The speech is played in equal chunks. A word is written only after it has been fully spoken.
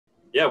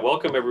Yeah,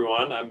 welcome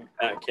everyone. I'm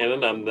Matt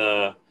Cannon. I'm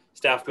the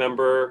staff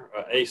member,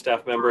 a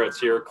staff member at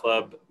Sierra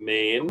Club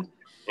Maine,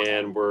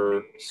 and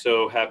we're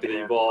so happy that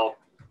you've all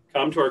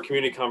come to our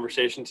community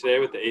conversation today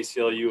with the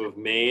ACLU of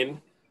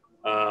Maine.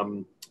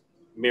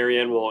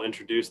 Marianne will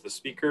introduce the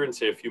speaker and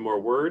say a few more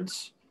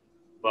words,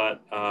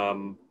 but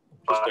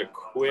just a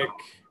quick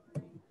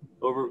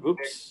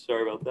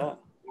sorry about that.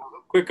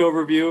 Quick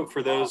overview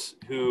for those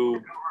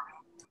who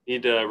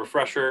need a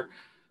refresher.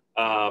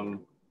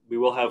 We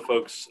will have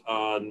folks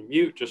on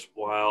mute just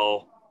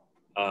while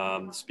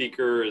the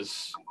speaker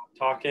is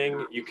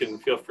talking. You can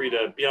feel free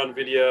to be on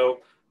video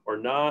or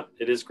not.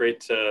 It is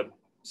great to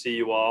see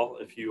you all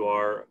if you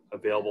are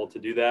available to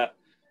do that.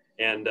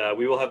 And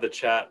we will have the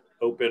chat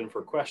open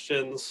for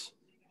questions.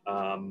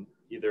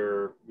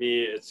 Either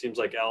me, it seems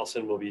like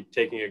Alison will be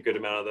taking a good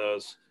amount of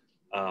those.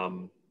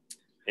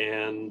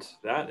 And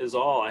that is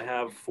all I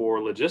have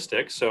for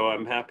logistics. So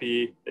I'm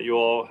happy that you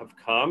all have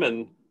come,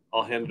 and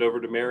I'll hand it over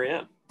to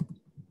Marianne.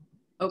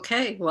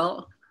 Okay,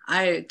 well,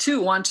 I too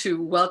want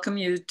to welcome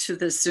you to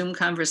this Zoom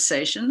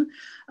conversation.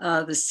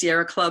 The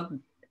Sierra Club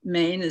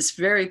Maine is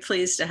very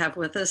pleased to have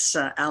with us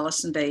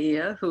Alison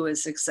Beyea, who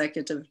is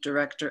Executive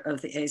Director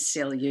of the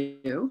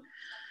ACLU.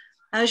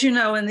 As you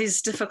know, in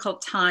these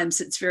difficult times,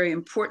 it's very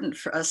important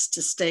for us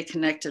to stay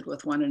connected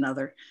with one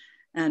another,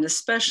 and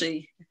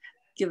especially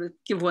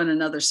give one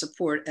another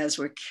support as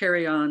we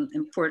carry on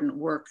important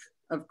work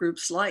of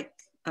groups like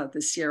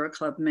the Sierra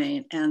Club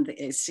Maine and the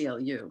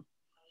ACLU.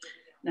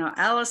 Now,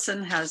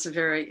 Alison has a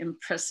very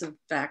impressive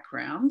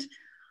background.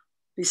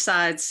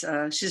 Besides,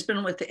 she's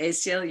been with the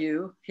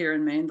ACLU here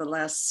in Maine the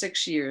last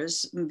 6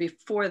 years. And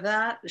before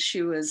that,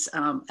 she was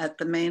at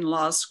the Maine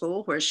Law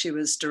School, where she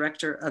was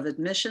Director of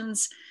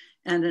Admissions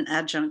and an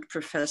adjunct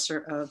professor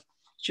of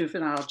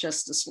juvenile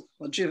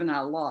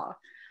law.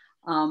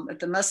 At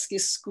the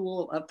Muskie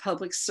School of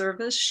Public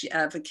Service, she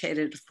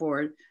advocated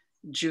for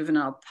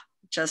juvenile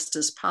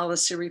justice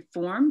policy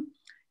reform,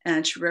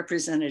 and she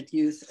represented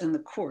youth in the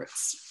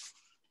courts.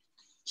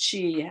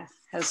 She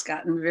has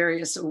gotten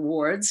various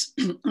awards.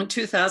 In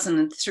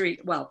 2003,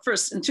 well,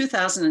 first in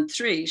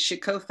 2003, she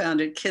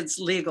co-founded Kids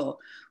Legal,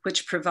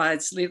 which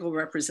provides legal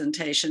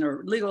representation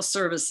or legal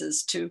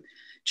services to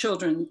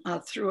children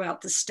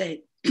throughout the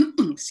state.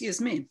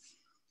 Excuse me.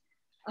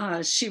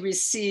 She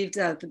received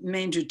the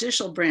Maine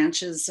Judicial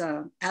Branch's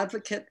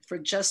Advocate for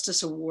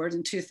Justice Award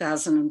in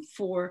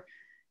 2004.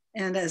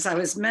 And as I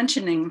was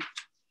mentioning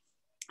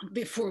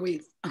before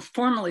we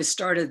formally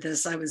started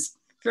this, I was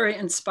very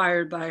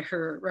inspired by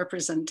her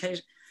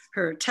representation,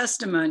 her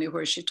testimony,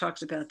 where she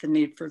talked about the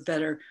need for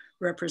better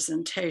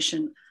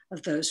representation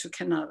of those who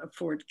cannot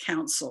afford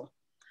counsel.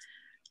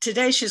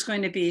 Today, she's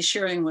going to be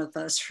sharing with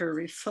us her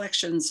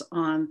reflections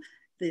on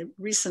the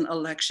recent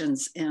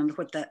elections and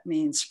what that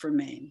means for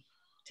Maine.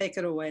 Take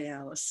it away,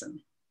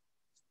 Alison.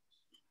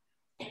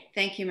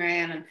 Thank you,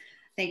 Marianne. And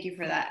thank you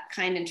for that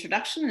kind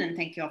introduction. And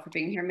thank you all for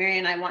being here.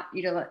 Marianne, I want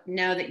you to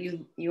know that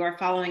you are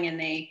following in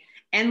the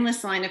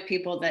endless line of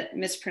people that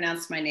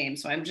mispronounce my name.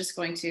 So I'm just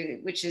going to,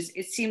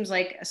 it seems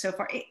like so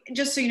far,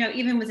 just so you know,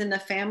 even within the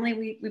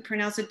family, we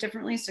pronounce it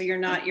differently. So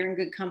you're in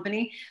good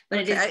company, but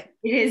okay.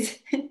 it is,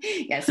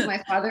 yes,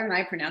 my father and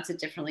I pronounce it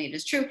differently. It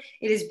is true.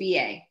 It is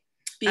Beyea.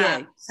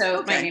 Beyea. So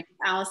okay. My name is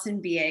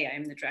Alison Beyea.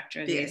 I'm the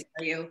director of the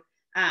ACLU.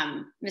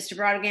 Mr.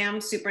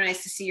 Broadgam, super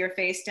nice to see your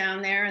face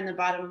down there in the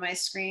bottom of my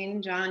screen.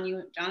 John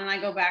and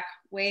I go back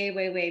way,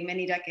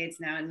 many decades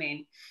now in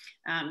Maine.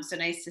 So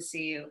nice to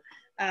see you.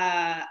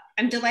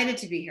 I'm delighted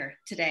to be here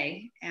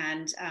today.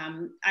 And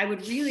I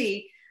would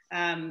really,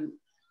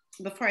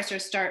 before I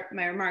start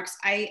my remarks,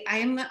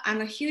 I'm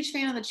a huge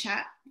fan of the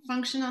chat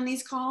function on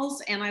these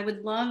calls. And I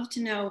would love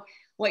to know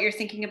what you're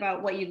thinking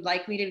about, what you'd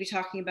like me to be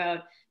talking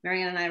about.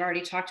 Marianne and I have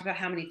already talked about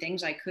how many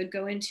things I could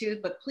go into,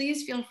 but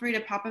please feel free to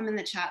pop them in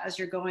the chat as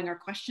you're going, or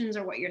questions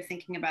or what you're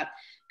thinking about,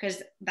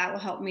 because that will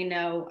help me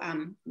know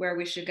where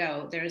we should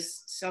go.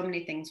 There's so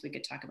many things we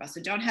could talk about.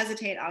 So don't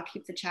hesitate. I'll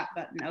keep the chat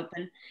button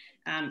open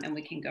and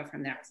we can go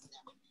from there.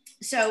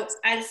 So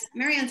as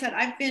Marianne said,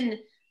 I've been,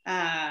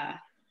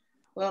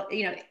 well,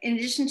 you know, in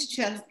addition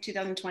to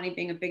 2020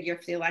 being a big year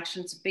for the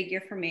election, it's a big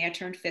year for me. I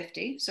turned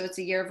 50, so it's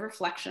a year of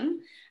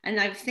reflection. And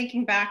I'm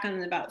thinking back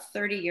on about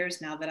 30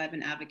 years now that I've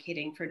been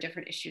advocating for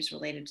different issues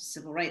related to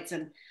civil rights.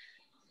 And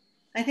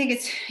I think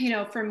it's, you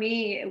know, for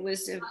me, it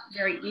was a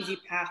very easy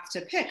path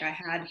to pick. I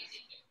had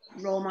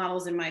role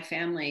models in my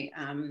family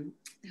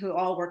who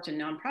all worked in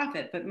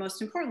nonprofit, but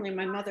most importantly,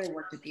 my mother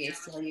worked at the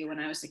ACLU when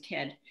I was a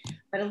kid.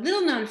 But a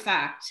little known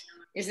fact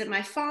is that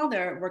my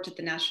father worked at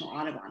the National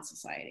Audubon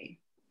Society.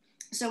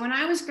 So when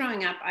I was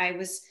growing up, I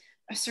was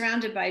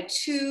surrounded by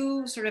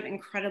two sort of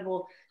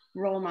incredible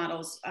role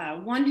models,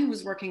 one who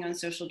was working on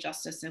social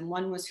justice and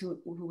one was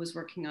who was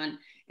working on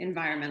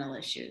environmental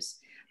issues.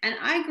 And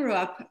I grew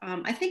up,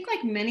 I think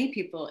like many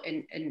people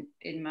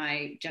in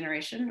my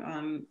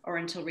generation, or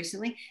until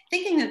recently,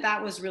 thinking that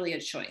that was really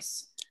a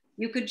choice.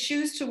 You could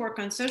choose to work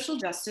on social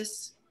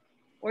justice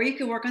or you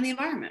could work on the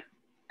environment,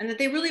 and that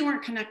they really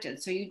weren't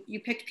connected. So you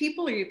picked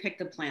people or you picked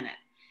the planet.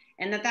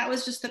 And that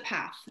was just the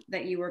path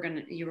that you were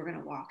gonna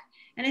walk.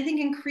 And I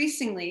think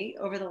increasingly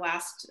over the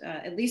last,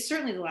 at least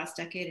certainly the last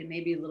decade and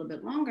maybe a little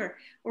bit longer,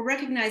 we're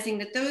recognizing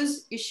that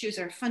those issues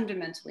are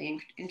fundamentally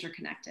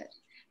interconnected,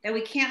 that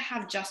we can't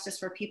have justice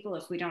for people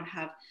if we don't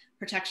have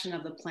protection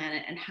of the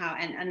planet, and how,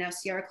 and now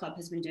Sierra Club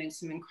has been doing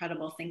some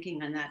incredible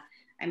thinking on that.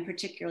 I'm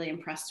particularly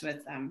impressed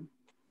with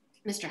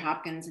Mr.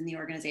 Hopkins and the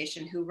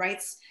organization, who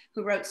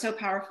wrote so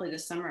powerfully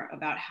this summer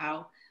about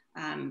how,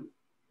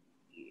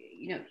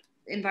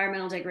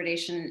 environmental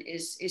degradation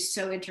is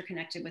so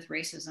interconnected with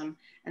racism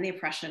and the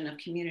oppression of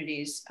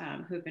communities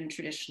who have been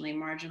traditionally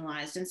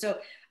marginalized. And so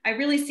I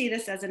really see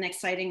this as an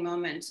exciting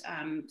moment.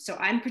 So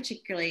I'm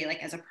particularly,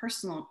 like, as a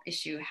personal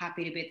issue,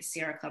 happy to be at the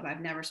Sierra Club.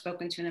 I've never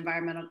spoken to an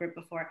environmental group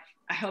before.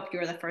 I hope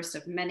you're the first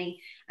of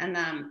many. And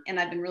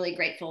I've been really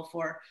grateful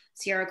for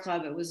Sierra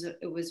Club. It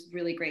was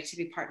really great to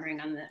be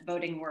partnering on the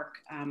voting work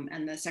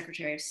and the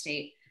Secretary of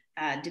State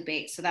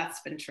debate. So that's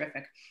been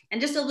terrific.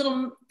 And just a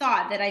little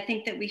thought that I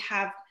think that we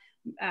have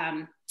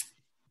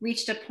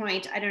reached a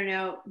point, I don't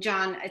know,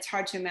 John, it's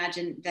hard to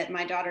imagine that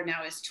my daughter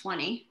now is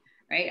 20,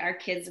 right? Our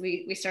kids,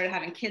 we started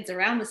having kids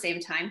around the same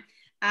time.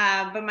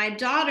 But my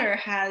daughter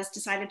has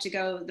decided to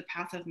go the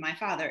path of my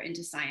father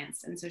into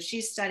science. And so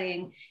she's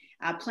studying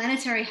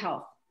planetary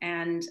health,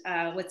 and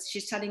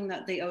she's studying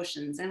the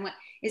oceans. And what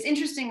is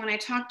interesting when I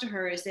talk to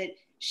her is that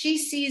she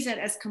sees it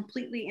as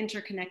completely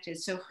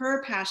interconnected. So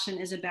her passion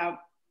is about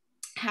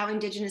how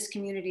Indigenous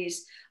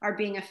communities are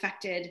being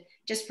affected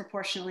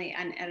disproportionately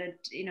and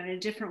in a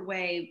different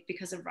way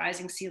because of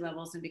rising sea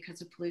levels and because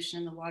of pollution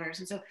in the waters.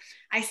 And so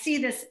I see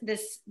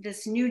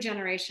this new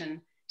generation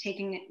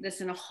taking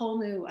this in a whole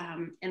new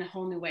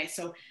way.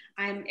 So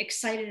I'm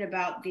excited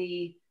about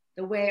the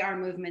way our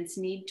movements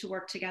need to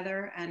work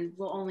together, and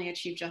we'll only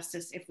achieve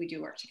justice if we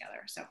do work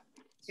together. So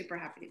super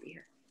happy to be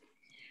here.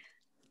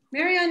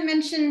 Marianne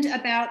mentioned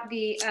about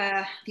the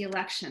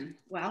election.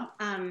 Well,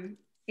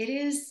 it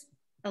is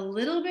a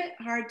little bit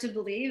hard to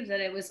believe that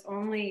it was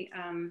only,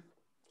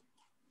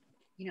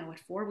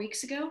 4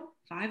 weeks ago,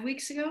 5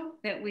 weeks ago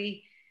that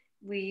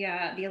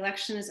the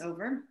election is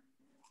over.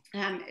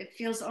 It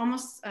feels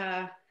almost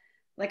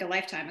like a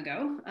lifetime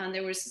ago.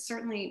 There was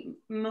certainly,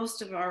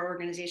 most of our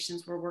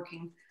organizations were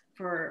working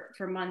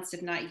for months,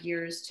 if not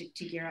years,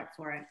 to gear up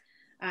for it.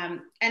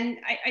 And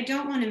I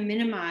don't want to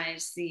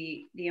minimize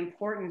the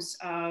importance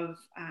of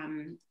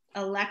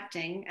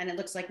electing, and it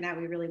looks like now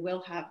we really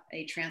will have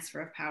a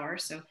transfer of power.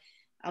 So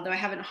although I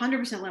haven't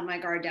 100% let my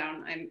guard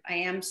down, I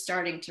am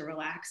starting to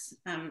relax.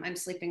 I'm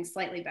sleeping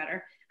slightly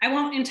better. I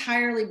won't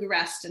entirely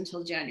rest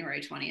until January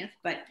 20th,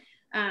 but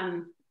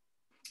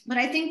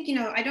I think,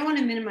 I don't want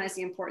to minimize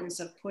the importance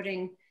of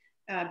putting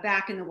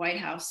back in the White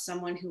House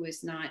someone who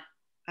is not,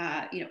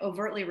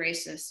 overtly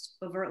racist,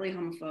 overtly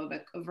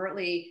homophobic,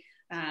 overtly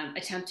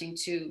attempting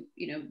to,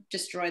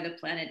 destroy the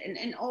planet,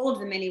 and all of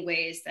the many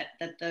ways that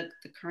the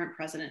current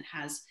president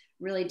has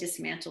really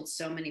dismantled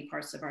so many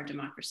parts of our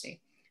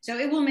democracy. So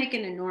it will make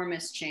an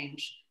enormous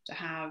change to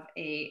have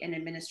an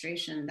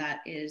administration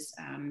that is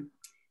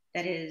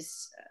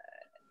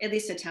at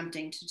least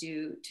attempting to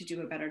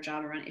do a better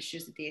job around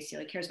issues that the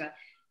ACLU cares about.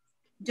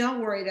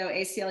 Don't worry though,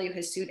 ACLU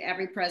has sued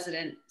every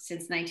president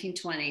since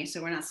 1920,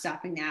 so we're not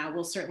stopping now.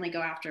 We'll certainly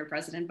go after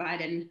President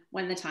Biden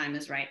when the time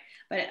is right.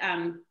 But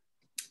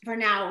for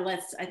now,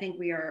 I think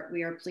we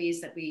are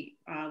pleased that we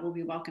will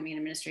be welcoming an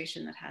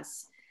administration that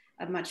has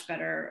a much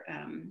better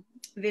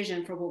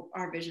vision for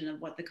our vision of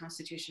what the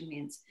Constitution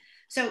means.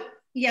 So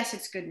yes,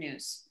 it's good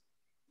news.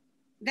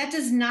 That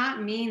does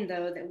not mean,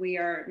 though, that we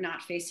are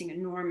not facing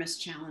enormous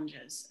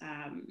challenges,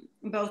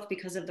 both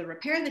because of the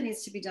repair that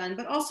needs to be done,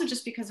 but also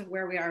just because of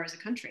where we are as a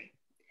country.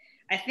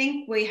 I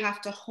think we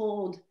have to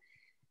hold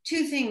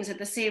two things at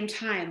the same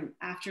time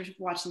after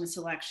watching this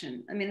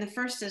election. I mean, the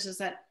first is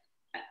that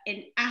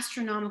an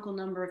astronomical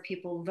number of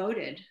people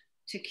voted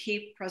to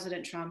keep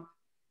President Trump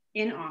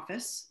in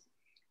office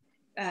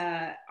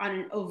on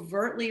an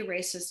overtly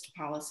racist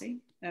policy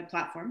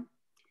platform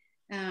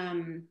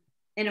in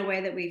a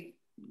way that we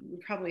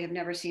probably have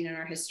never seen in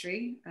our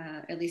history,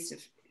 at least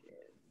if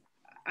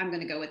I'm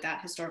going to go with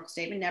that historical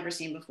statement, never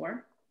seen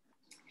before.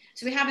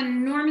 So we have an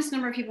enormous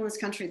number of people in this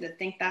country that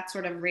think that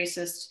sort of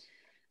racist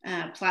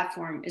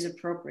platform is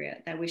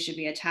appropriate, that we should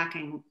be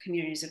attacking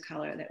communities of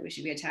color, that we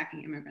should be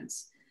attacking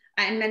immigrants,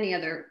 and many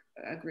other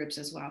groups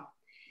as well.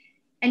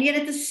 And yet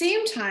at the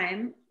same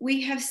time,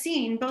 we have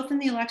seen, both in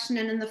the election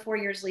and in the 4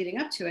 years leading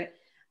up to it,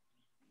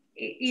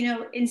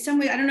 in some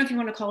way, I don't know if you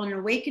want to call it an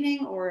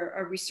awakening or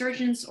a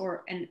resurgence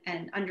or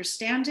an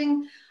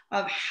understanding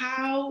of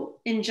how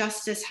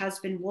injustice has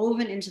been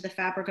woven into the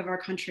fabric of our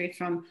country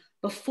from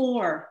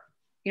before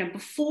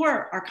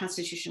our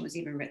Constitution was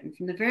even written,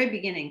 from the very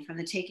beginning, from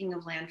the taking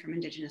of land from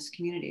Indigenous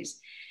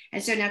communities.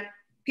 And so now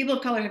people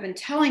of color have been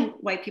telling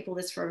white people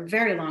this for a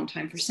very long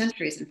time, for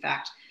centuries, in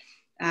fact.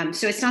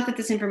 So it's not that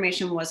this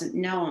information wasn't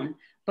known,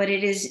 but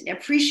it is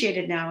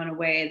appreciated now in a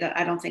way that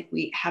I don't think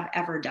we have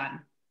ever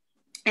done.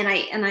 And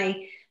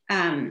I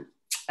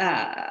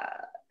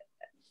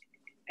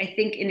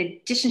think in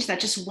addition to that,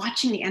 just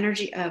watching the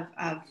energy of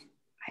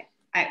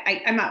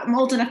I'm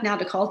old enough now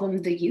to call them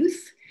the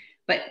youth,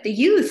 But the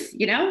youth,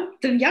 you know,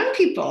 the young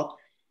people,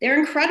 they're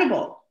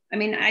incredible. I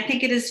mean, I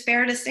think it is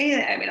fair to say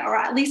that, I mean, or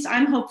at least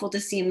I'm hopeful to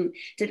think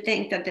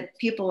that the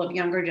people of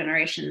younger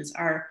generations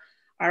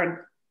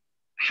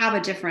have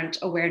a different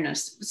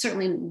awareness,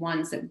 certainly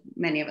ones that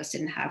many of us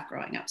didn't have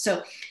growing up.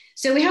 So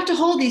we have to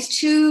hold these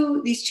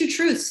two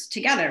truths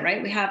together,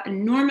 right? We have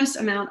enormous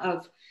amount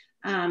of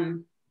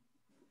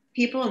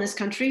people in this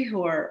country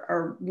who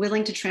are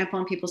willing to trample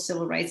on people's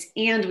civil rights,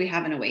 and we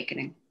have an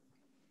awakening.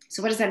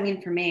 So what does that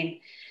mean for Maine?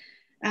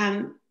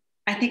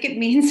 I think it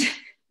means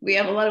we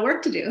have a lot of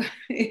work to do.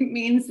 It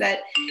means that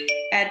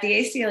at the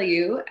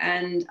ACLU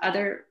and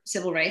other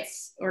civil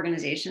rights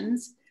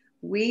organizations,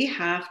 we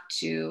have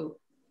to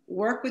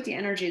work with the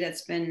energy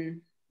that's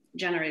been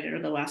generated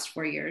over the last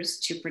 4 years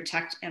to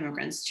protect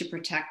immigrants, to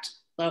protect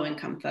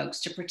low-income folks,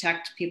 to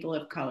protect people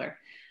of color,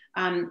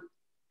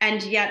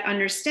 and yet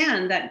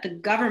understand that the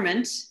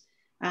government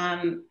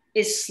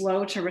is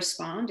slow to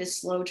respond, is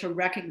slow to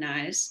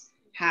recognize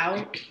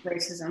how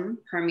racism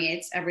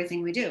permeates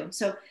everything we do.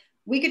 So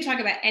we could talk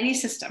about any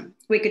system.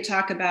 We could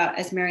talk about,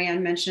 as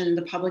Marianne mentioned,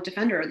 the public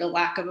defender, or the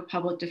lack of a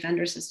public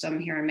defender system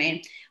here in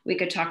Maine. We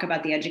could talk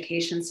about the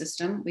education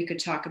system. We could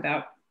talk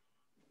about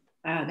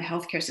the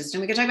healthcare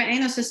system. We could talk about any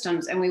of those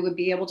systems, and we would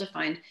be able to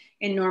find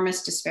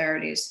enormous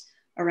disparities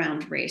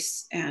around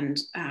race and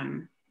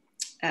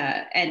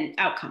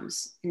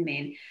outcomes in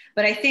Maine.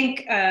 But I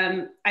think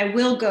I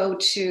will go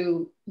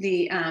to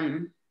the,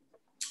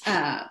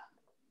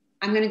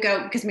 I'm going to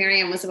go, because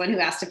Marianne was the one who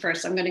asked it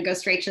first, I'm going to go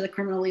straight to the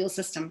criminal legal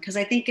system, because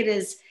I think it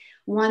is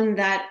one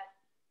that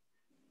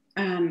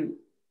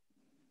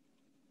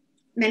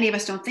many of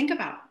us don't think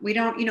about. We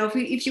don't, you know,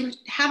 if you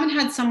haven't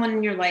had someone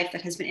in your life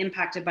that has been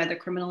impacted by the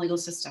criminal legal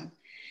system,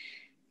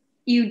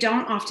 you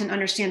don't often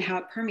understand how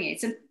it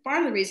permeates. And part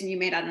of the reason you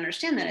may not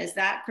understand that is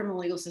that criminal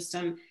legal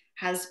system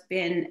has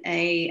been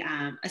a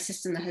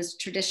system that has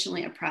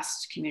traditionally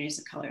oppressed communities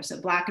of color. So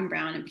Black and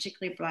Brown, and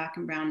particularly Black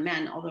and Brown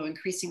men, although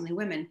increasingly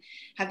women,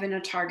 have been a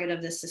target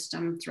of this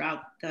system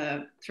throughout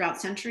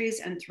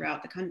centuries and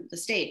throughout the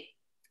state.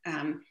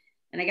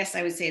 And I guess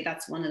I would say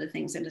that's one of the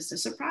things that is a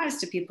surprise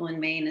to people in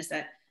Maine is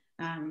that,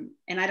 and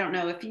I don't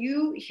know if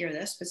you hear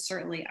this, but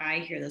certainly I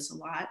hear this a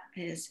lot,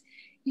 is,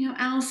 you know,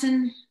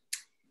 Alison,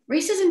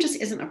 racism just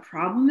isn't a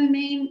problem in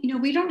Maine. You know,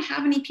 we don't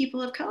have any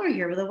people of color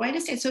here. We're the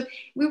whitest state. So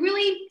we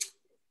really,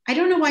 I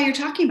don't know why you're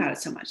talking about it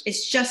so much.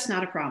 It's just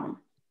not a problem.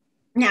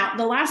 Now,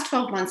 the last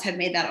 12 months have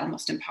made that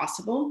almost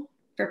impossible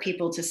for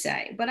people to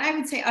say. But I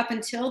would say up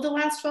until the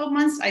last 12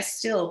 months, I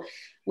still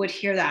would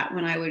hear that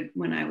when I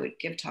would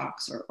give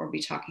talks or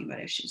be talking about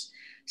issues.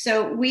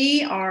 So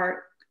we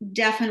are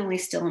definitely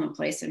still in a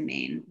place in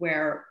Maine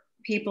where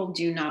people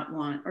do not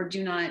want or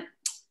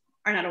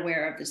are not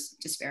aware of this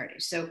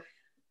disparity. So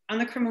on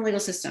the criminal legal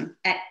system,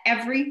 at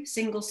every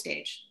single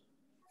stage,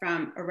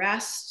 from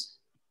arrest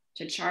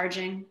to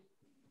charging,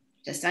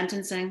 to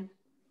sentencing,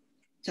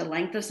 to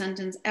length of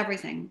sentence,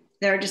 everything,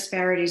 there are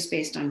disparities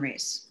based on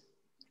race.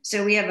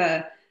 So we have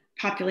a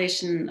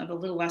population of a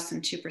little less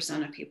than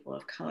 2% of people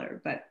of color,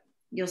 but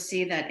you'll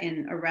see that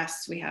in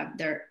arrests,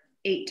 they're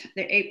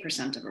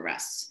 8% of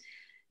arrests.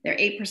 They're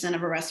 8%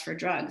 of arrests for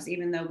drugs,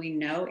 even though we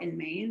know in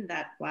Maine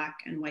that Black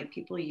and white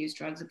people use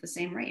drugs at the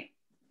same rate.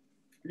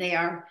 They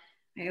are,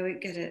 I always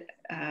get it.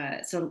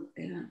 I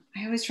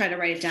always try to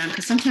write it down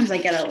because sometimes I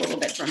get a little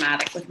bit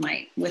dramatic with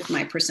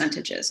my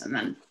percentages, and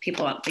then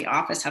people at the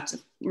office have to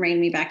rein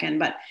me back in.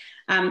 But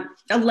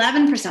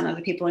 11% of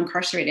the people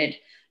incarcerated.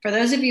 For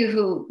those of you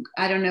who,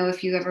 I don't know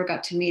if you ever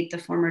got to meet the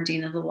former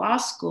dean of the law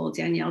school,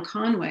 Danielle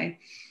Conway,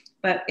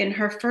 but in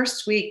her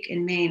first week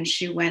in Maine,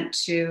 she went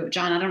to,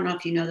 John, I don't know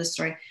if you know this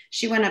story,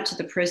 she went up to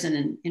the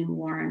prison in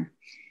Warren.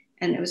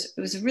 And it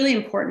was a really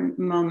important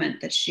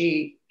moment that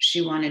she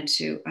wanted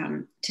to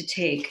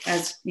take,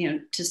 as you know,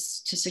 to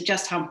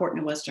suggest how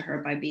important it was to her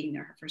by being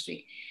there her first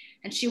week.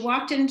 And she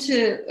walked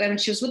into,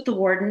 and she was with the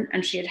warden,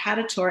 and she had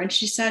a tour, and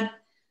she said,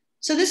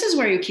 "So this is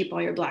where you keep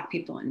all your Black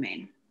people in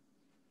Maine."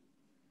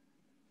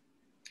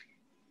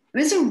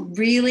 It's a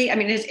really, I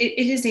mean, it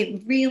is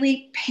a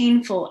really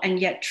painful and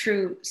yet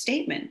true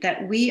statement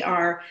that we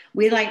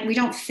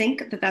don't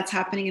think that that's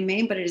happening in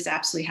Maine, but it is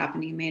absolutely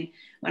happening in Maine.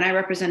 When I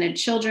represented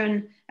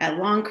children at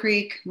Long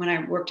Creek, when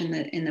I worked in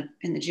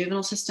the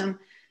juvenile system,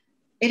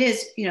 it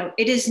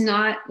is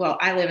not, well,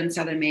 I live in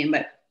Southern Maine,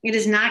 but it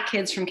is not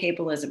kids from Cape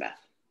Elizabeth.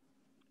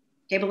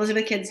 Cape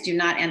Elizabeth kids do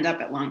not end up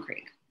at Long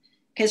Creek.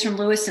 Kids from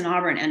Lewis and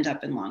Auburn end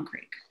up in Long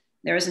Creek.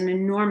 There is an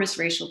enormous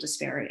racial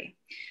disparity.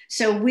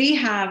 So we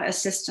have a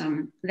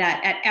system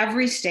that at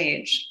every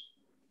stage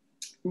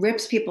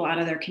rips people out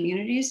of their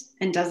communities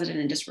and does it in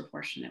a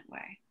disproportionate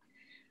way.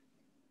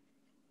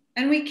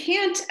 And we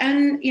can't,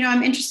 and you know,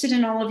 I'm interested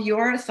in all of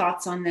your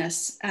thoughts on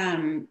this,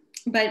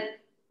 but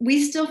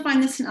we still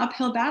find this an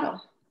uphill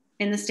battle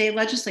in the state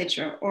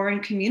legislature or in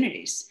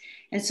communities.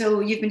 And so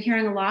you've been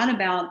hearing a lot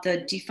about the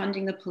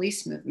defunding the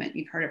police movement.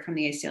 You've heard it from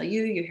the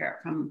ACLU, you hear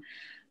it from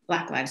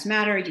Black Lives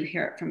Matter, you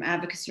hear it from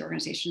advocacy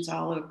organizations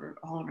all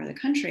over the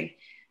country.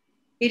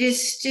 it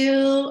is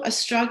still a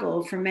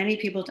struggle for many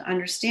people to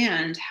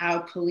understand how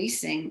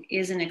policing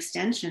is an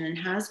extension and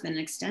has been an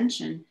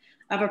extension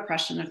of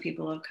oppression of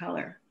people of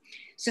color.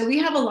 So we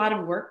have a lot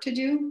of work to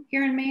do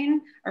here in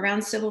Maine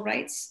around civil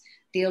rights.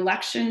 The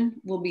election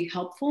will be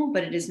helpful,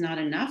 but it is not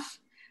enough.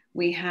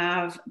 We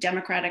have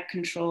Democratic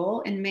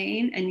control in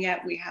Maine, and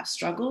yet we have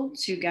struggled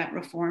to get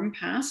reform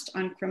passed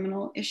on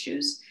criminal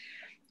issues.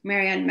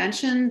 Marianne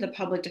mentioned the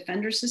public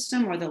defender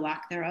system, or the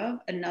lack thereof,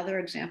 another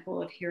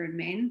example of here in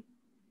Maine,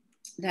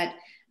 that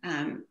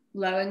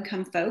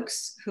low-income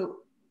folks who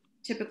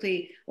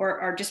typically, or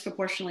are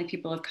disproportionately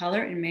people of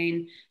color in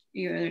Maine,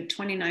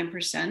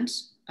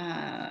 29%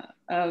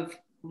 of,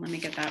 let me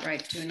get that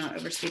right, do not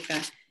overspeak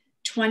that,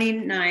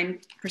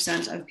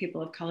 29% of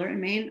people of color in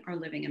Maine are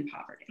living in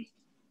poverty.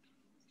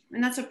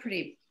 And that's a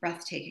pretty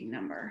breathtaking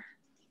number.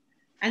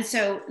 And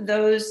so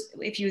those,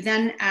 if you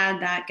then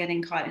add that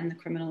getting caught in the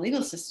criminal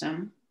legal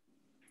system,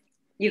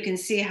 you can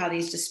see how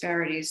these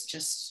disparities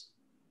just,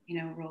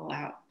 roll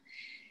out.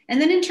 And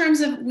then in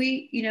terms of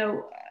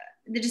the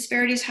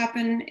disparities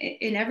happen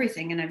in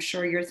everything. And I'm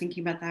sure you're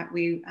thinking about that.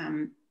 We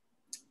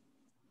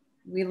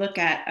look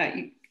at,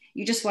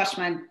 you just watched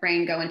my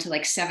brain go into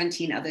like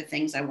 17 other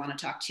things I want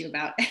to talk to you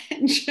about,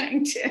 and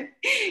trying to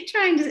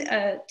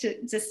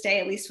stay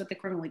at least with the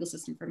criminal legal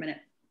system for a minute.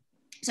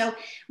 So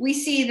we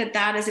see that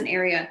that is an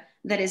area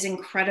that is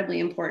incredibly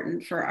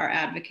important for our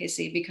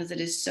advocacy because it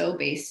is so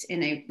based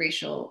in a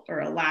racial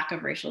or a lack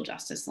of racial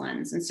justice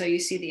lens. And so you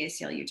see the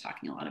ACLU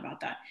talking a lot about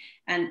that.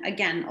 And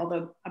again,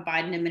 although a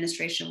Biden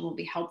administration will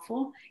be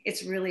helpful,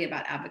 it's really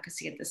about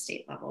advocacy at the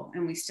state level.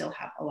 And we still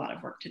have a lot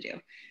of work to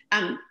do.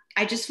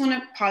 I just want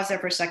to pause there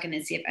for a second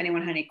and see if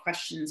anyone had any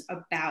questions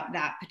about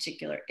that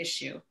particular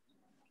issue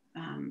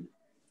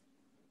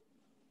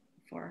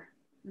before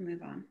we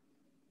move on.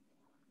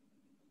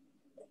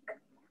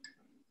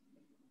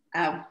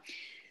 Oh,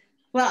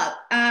 well,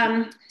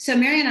 so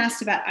Marianne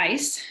asked about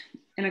ICE,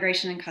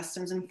 Immigration and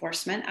Customs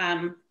Enforcement.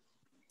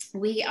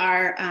 We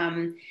are,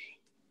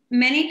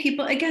 many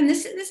people, again,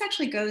 this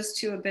actually goes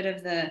to a bit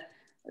of the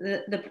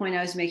point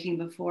I was making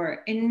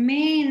before. In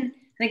Maine,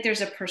 I think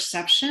there's a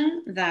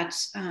perception that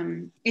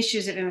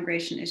issues of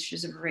immigration,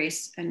 issues of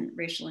race and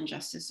racial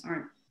injustice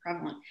aren't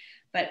prevalent,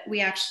 but we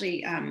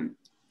actually,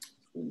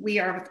 we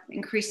are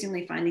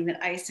increasingly finding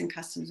that ICE and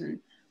Customs and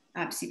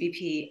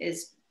CBP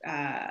is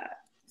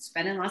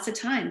spending lots of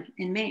time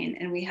in Maine.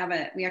 And we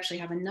actually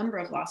have a number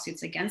of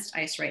lawsuits against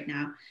ICE right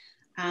now,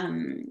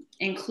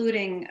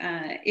 including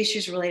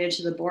issues related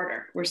to the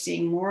border. We're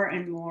seeing more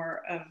and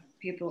more of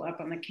people up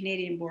on the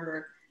Canadian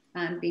border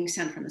being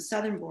sent from the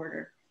southern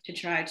border to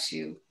try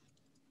to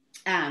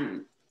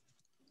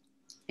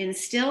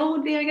instill,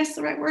 would be, I guess,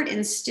 the right word,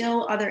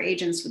 instill other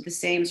agents with the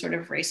same sort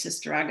of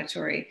racist,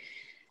 derogatory,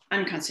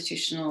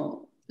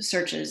 unconstitutional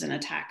searches and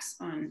attacks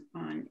on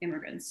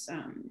immigrants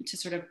to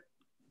sort of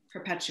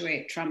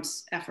perpetuate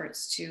Trump's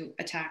efforts to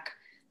attack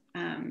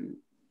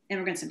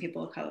immigrants and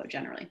people of color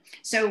generally.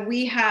 So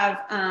we have,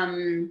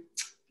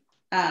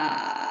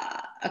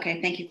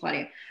 okay, thank you,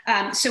 Claudia.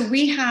 So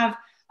we have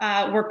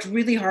worked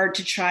really hard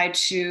to try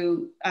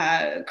to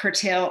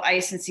curtail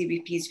ICE and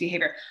CBP's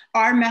behavior.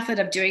 Our method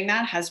of doing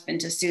that has been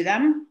to sue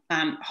them,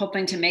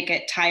 hoping to make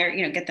it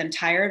get them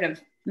tired of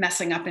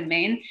messing up in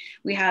Maine.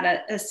 We had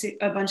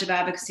a bunch of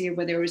advocacy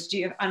where there was,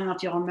 I don't know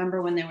if you all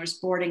remember when there was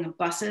boarding of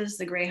buses,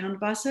 the Greyhound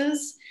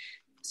buses.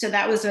 So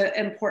that was an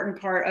important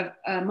part of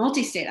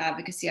multi-state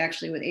advocacy,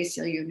 actually, with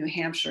ACLU of New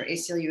Hampshire,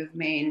 ACLU of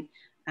Maine,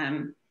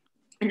 and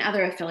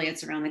other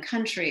affiliates around the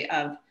country,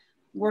 of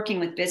working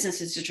with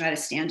businesses to try to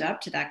stand up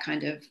to that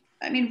kind of,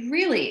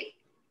 really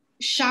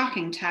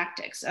shocking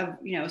tactics of,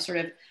 sort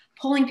of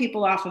pulling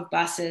people off of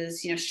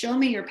buses, show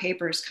me your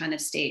papers kind of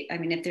state.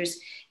 If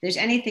there's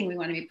anything we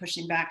want to be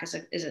pushing back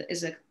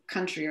as a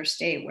country or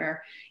state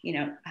where,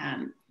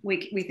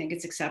 we think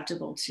it's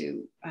acceptable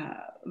to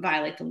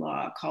violate the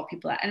law, call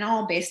people out, and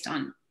all based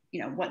on,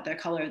 what the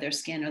color of their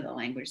skin or the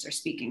language they're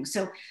speaking.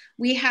 So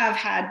we have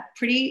had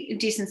pretty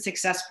decent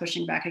success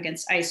pushing back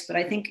against ICE, but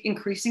I think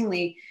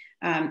increasingly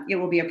it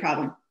will be a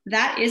problem.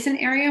 That is an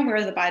area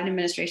where the Biden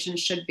administration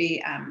should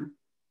be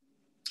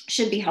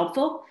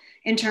helpful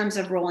in terms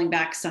of rolling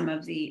back some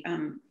of the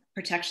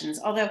protections.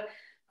 Although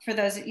for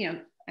those,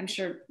 I'm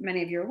sure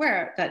many of you are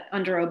aware that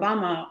under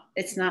Obama,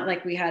 it's not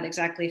like we had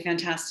exactly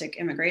fantastic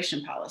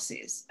immigration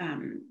policies.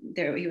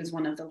 He was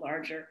one of the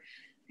larger,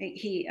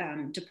 he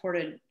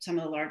deported some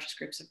of the largest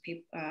groups of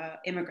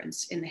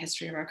immigrants in the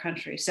history of our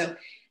country. So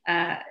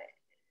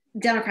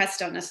Democrats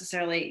don't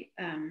necessarily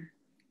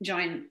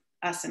join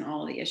us in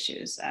all of the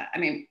issues.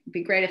 It'd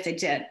be great if they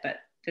did, but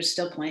there's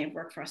still plenty of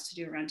work for us to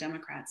do around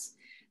Democrats.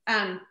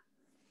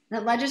 The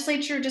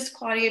legislature, just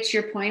Claudia, to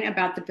your point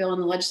about the bill in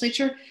the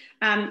legislature,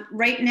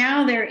 right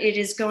now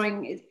there's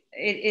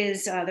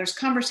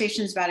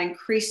conversations about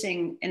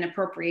increasing an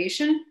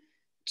appropriation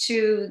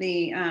to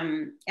the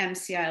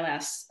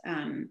MCILS,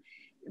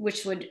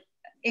 which would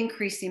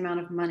increase the amount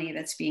of money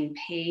that's being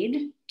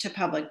paid to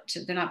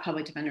they're not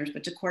public defenders,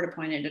 but to court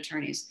appointed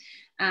attorneys.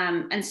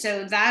 And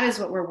so that is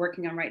what we're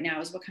working on right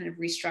now, is what kind of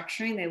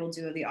restructuring they will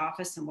do of the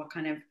office and what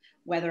kind of,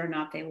 whether or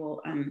not they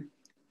will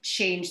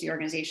change the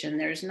organization.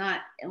 There's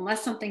not,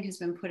 unless something has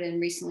been put in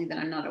recently that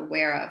I'm not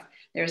aware of,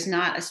 there's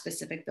not a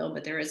specific bill,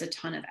 but there is a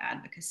ton of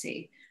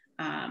advocacy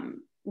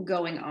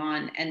going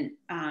on. And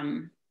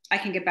I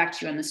can get back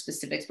to you on the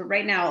specifics, but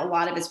right now, a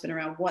lot of it's been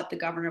around what the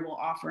governor will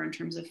offer in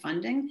terms of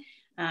funding.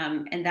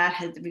 And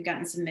that we've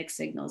gotten some mixed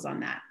signals on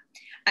that.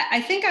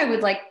 I think I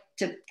would like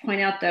to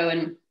point out though,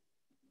 and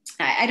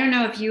I don't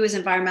know if you as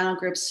environmental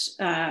groups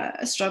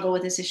struggle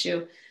with this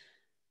issue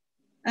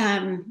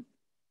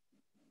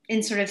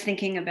in sort of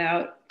thinking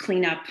about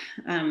cleanup.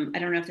 I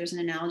don't know if there's an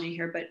analogy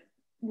here, but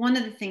one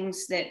of the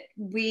things that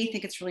we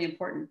think it's really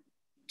important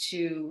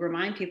to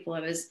remind people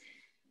of is,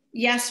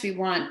 yes, we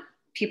want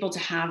people to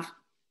have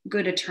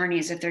good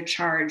attorneys if they're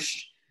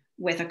charged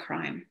with a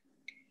crime.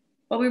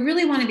 But we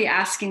really want to be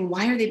asking,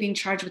 why are they being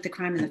charged with the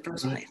crime in the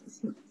first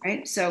place,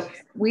 right? So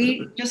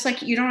we, just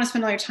like you don't want to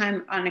spend all your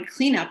time on a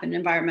cleanup an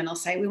environmental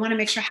site, we want to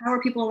make sure, how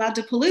are people allowed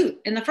to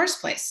pollute in the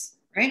first place,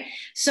 right?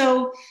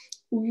 So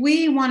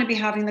we want to be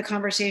having the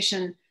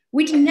conversation.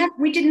 We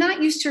did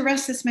not used to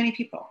arrest this many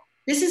people.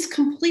 This is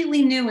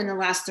completely new in the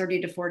last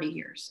 30 to 40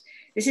 years.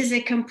 This is a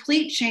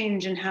complete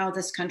change in how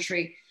this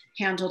country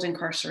handled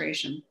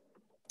incarceration.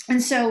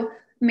 And so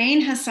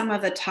Maine has some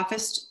of the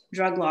toughest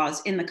drug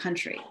laws in the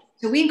country.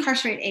 So we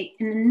incarcerate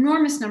an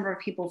enormous number of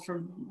people for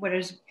what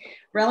is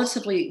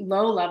relatively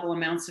low level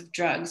amounts of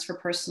drugs for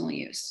personal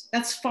use.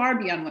 That's far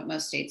beyond what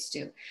most states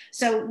do.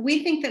 So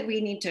we think that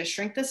we need to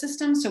shrink the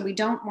system. So we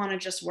don't want to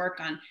just work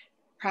on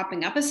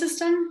propping up a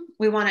system.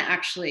 We want to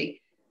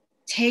actually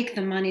take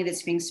the money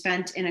that's being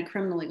spent in a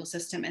criminal legal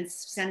system and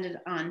send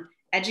it on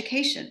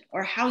education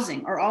or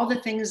housing or all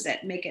the things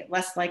that make it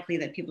less likely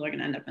that people are going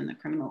to end up in the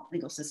criminal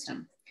legal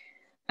system.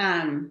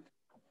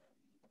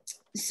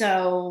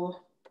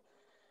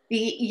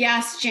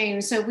 Yes,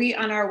 Jane. So we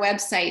on our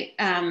website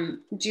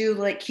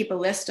do keep a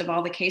list of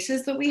all the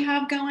cases that we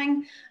have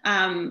going,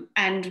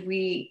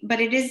 but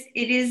it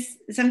is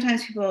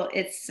sometimes people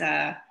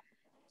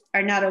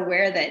are not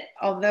aware that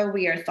although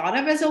we are thought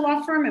of as a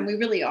law firm, and we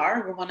really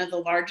are, we're one of the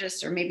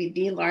largest, or maybe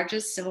the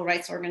largest civil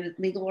rights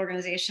legal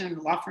organization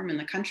and law firm in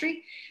the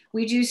country.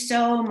 We do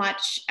so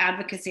much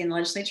advocacy in the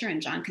legislature,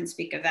 and John can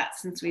speak of that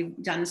since we've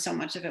done so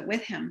much of it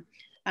with him.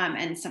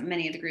 And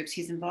many of the groups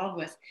he's involved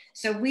with.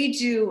 So we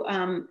do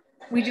a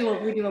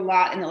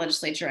lot in the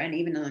legislature and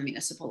even on the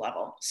municipal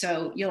level.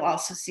 So you'll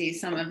also see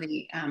some of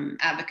the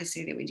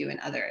advocacy that we do in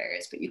other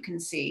areas, but you can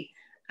see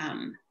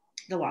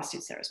the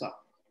lawsuits there as well.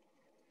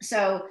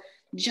 So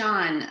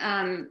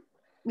John,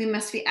 we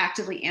must be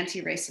actively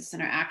anti-racist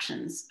in our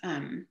actions.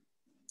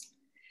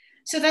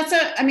 So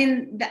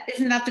isn't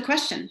that the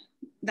question?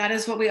 That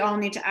is what we all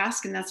need to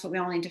ask, and that's what we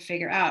all need to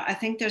figure out. I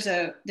think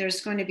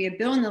there's going to be a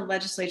bill in the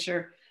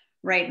legislature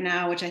right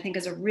now, which I think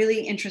is a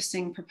really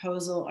interesting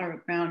proposal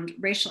around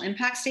racial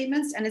impact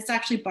statements. And it's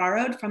actually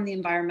borrowed from the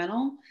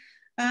environmental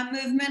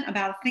movement,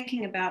 about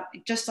thinking about,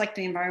 just like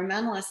the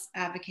environmentalists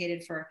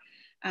advocated for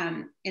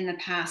in the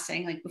past,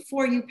 saying like,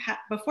 before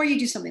you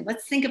do something,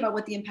 let's think about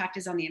what the impact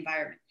is on the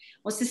environment.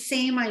 Well, it's the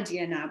same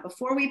idea now.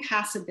 Before we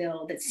pass a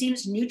bill that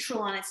seems neutral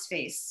on its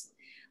face,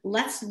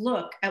 let's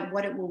look at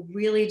what it will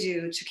really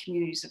do to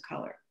communities of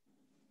color.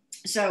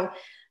 So,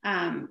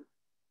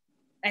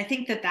 I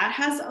think that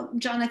has,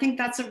 John, I think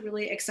that's a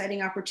really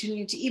exciting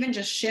opportunity to even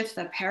just shift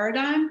the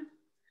paradigm,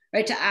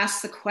 right? To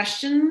ask the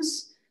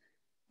questions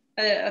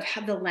of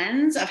how the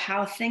lens of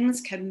how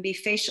things can be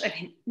facial.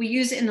 We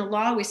use it in the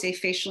law, we say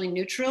facially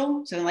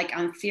neutral. So like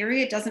on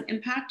theory, it doesn't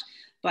impact,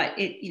 but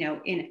it,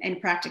 in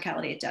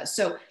practicality, it does.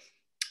 So,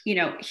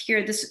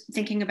 here,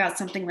 thinking about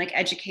something like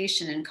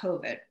education and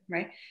COVID,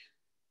 right?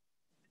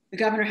 The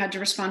governor had to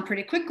respond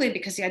pretty quickly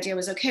because the idea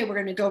was, okay, we're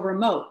going to go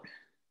remote.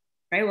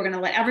 Right? We're going to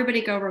let everybody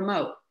go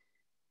remote,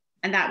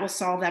 and that will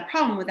solve that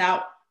problem.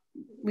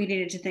 We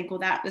needed to think, well,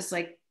 that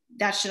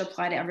should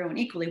apply to everyone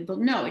equally. But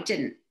no, it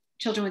didn't.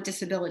 Children with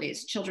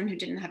disabilities, children who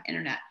didn't have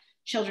internet,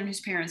 children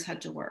whose parents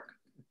had to work.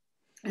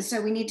 And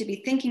so we need to be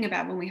thinking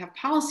about, when we have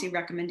policy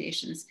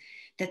recommendations,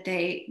 that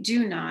they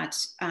do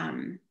not,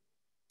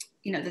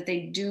 that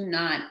they do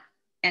not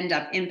end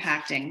up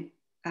impacting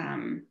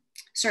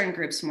certain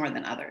groups more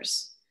than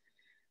others.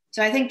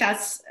 So I think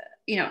that's,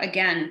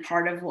 again,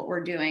 part of what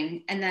we're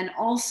doing. And then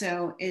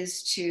also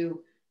is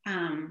to,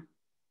 and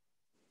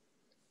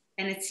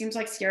it seems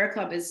like Sierra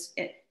Club is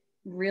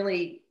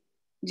really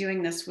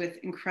doing this with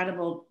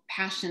incredible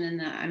passion,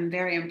 and I'm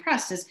very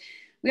impressed, is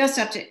we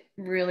also have to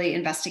really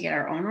investigate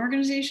our own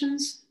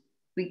organizations.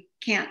 We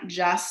can't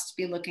just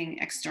be looking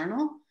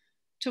external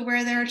to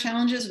where there are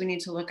challenges. We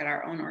need to look at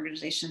our own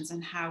organizations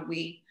and how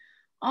we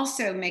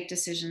also make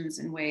decisions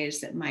in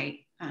ways that might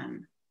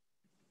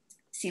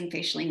seem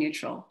facially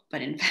neutral,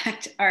 but in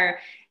fact are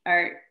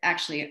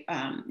actually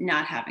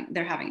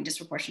they're having a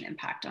disproportionate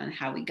impact on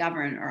how we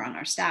govern or on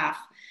our staff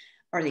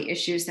or the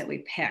issues that we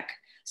pick.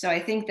 So I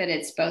think that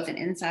it's both an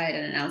inside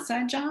and an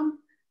outside job.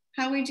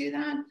 how we do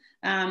that.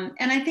 And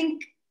I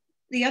think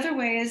the other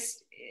way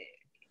is,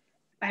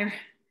 I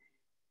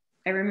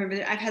remember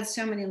I've had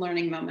so many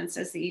learning moments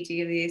as the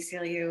ED of the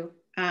ACLU.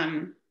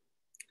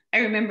 I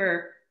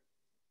remember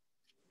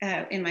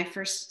in my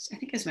first, I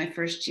think it was my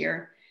first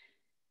year,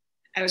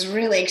 I was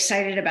really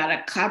excited about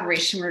a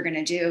collaboration we were going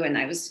to do. And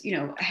I was,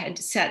 I had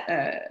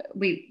set,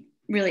 we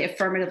really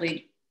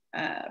affirmatively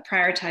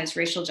prioritized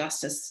racial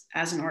justice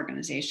as an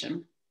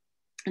organization.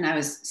 And I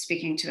was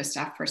speaking to a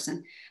staff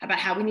person about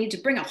how we need to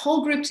bring a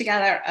whole group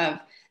together of,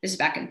 this is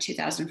back in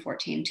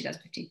 2014,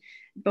 2015,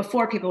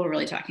 before people were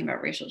really talking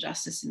about racial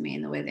justice in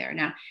Maine the way they are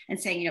now, and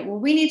saying, well,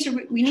 we need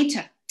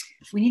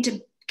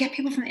to get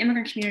people from the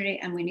immigrant community,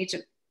 and we need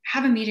to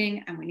have a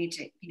meeting, and we need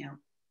to,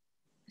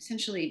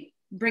 essentially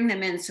bring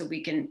them in so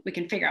we can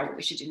figure out what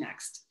we should do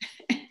next.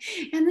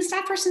 And the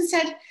staff person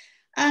said,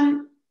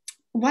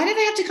 why do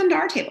they have to come to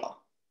our table?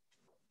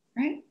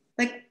 Right?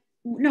 Like,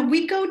 no,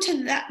 we go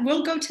to that,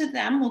 we'll go to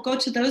them, we'll go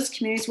to those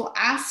communities, we'll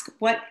ask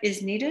what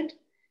is needed.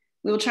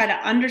 We will try to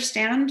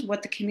understand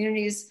what the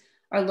communities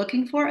are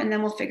looking for, and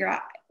then we'll figure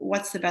out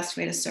what's the best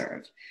way to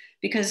serve.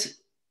 Because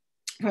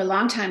for a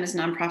long time as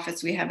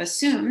nonprofits, we have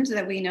assumed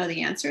that we know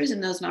the answers,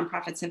 and those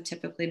nonprofits have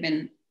typically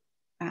been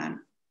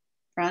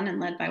run and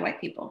led by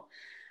white people.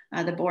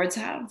 The boards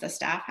have, the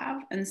staff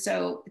have. And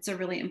so it's a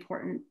really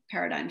important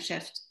paradigm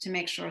shift to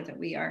make sure that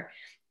we are,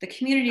 the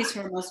communities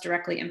who are most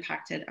directly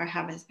impacted are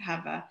have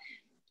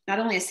not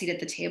only a seat at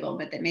the table,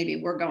 but that maybe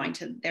we're going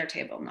to their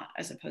table, not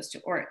as opposed to,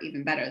 or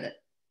even better,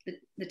 that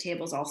the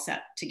table's all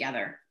set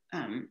together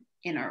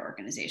in our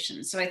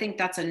organization. So I think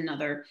that's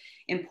another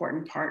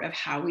important part of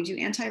how we do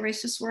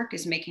anti-racist work,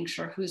 is making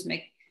sure who's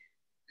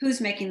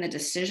making the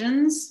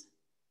decisions,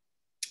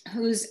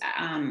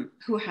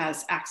 who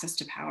has access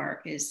to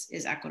power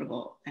is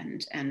equitable,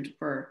 and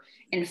we're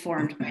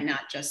informed by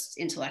not just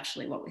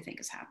intellectually what we think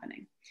is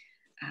happening.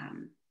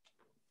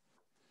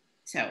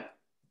 So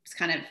it's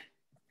kind of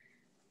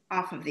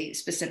off of the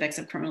specifics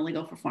of criminal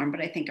legal reform,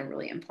 but I think a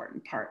really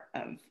important part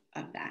of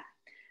that.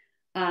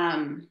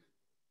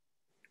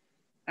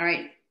 All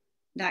right,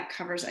 that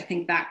covers, I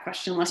think, that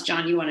question, unless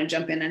John, you want to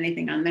jump in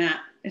anything on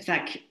that, if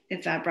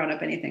that brought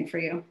up anything for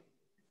you.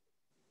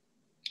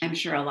 I'm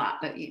sure a lot,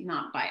 but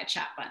not by a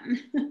chat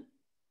button.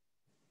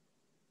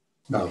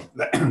 No,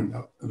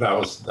 that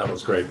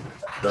was great.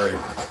 Very,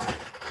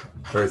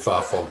 very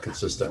thoughtful and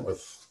consistent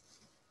with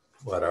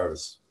what I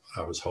was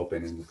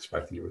hoping and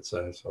expecting you would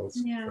say. So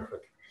it's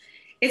perfect.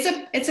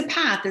 It's a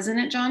path, isn't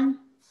it, John?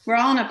 We're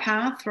all on a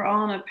path. We're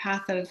all on a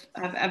path of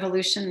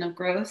evolution, of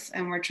growth,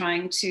 and we're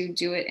trying to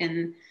do it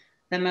in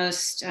the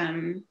most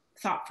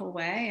thoughtful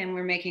way. And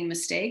we're making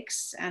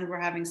mistakes, and we're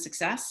having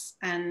success.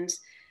 And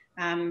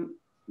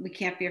we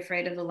can't be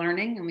afraid of the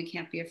learning, and we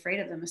can't be afraid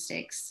of the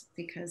mistakes,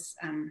 because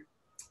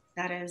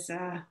that is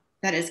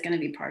going to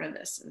be part of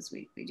this as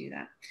we do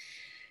that.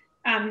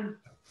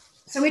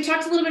 So we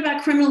talked a little bit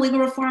about criminal legal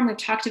reform. We've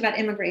talked about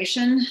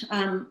immigration.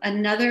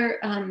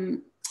 Another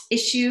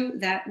issue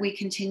that we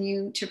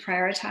continue to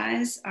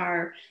prioritize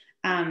are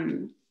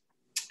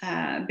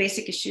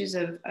basic issues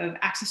of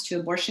access to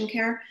abortion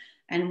care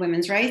and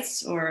women's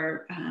rights,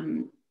 or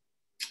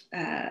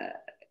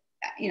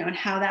and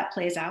how that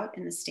plays out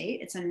in the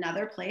state. It's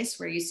another place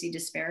where you see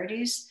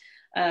disparities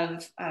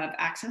of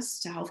access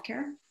to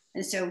healthcare.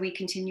 And so we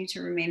continue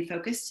to remain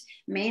focused.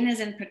 Maine is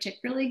in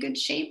particularly good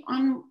shape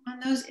on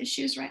those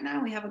issues right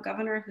now. We have a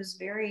governor who's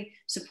very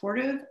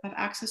supportive of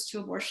access to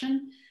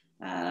abortion,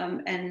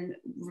 and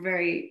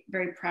very,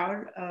 very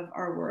proud of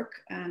our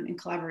work in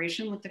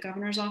collaboration with the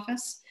governor's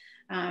office.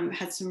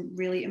 Had some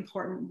really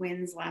important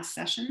wins last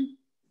session.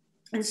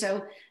 And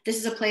so this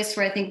is a place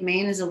where I think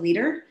Maine is a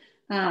leader,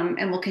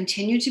 and will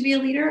continue to be a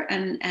leader,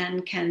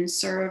 and can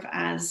serve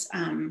as,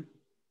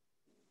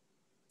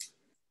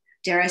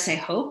 dare I say,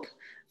 hope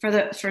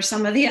for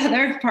some of the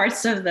other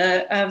parts of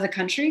the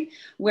country,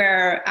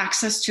 where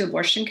access to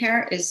abortion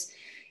care is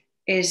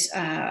in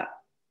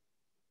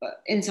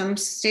some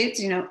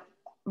states,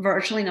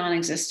 virtually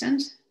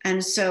non-existent.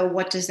 And so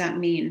what does that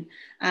mean?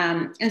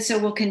 And so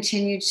we'll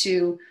continue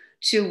to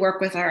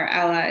work with our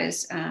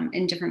allies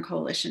in different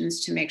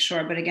coalitions to make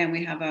sure. But again,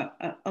 we have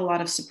a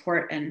lot of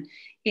support and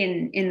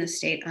in the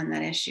state on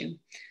that issue.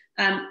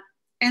 And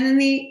then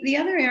the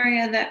other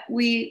area that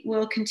we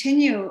will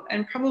continue,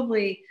 and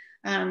probably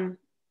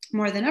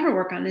more than ever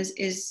work on,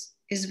 is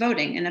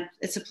voting. And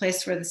it's a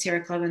place where the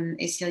Sierra Club and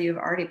ACLU have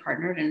already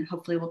partnered, and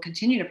hopefully will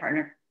continue to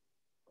partner.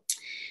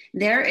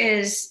 There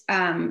is,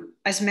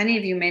 as many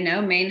of you may know,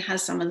 Maine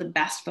has some of the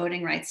best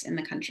voting rights in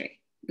the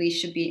country. We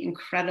should be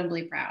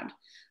incredibly proud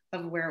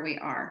of where we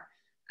are.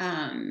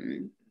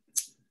 And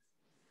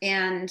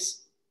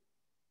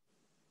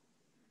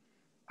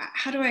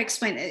how do I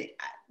explain it?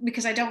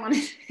 Because I don't want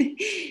to,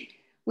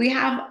 we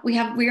are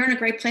in a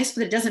great place,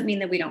 but it doesn't mean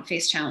that we don't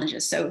face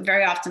challenges. So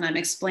very often I'm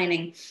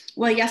explaining,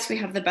 well, yes, we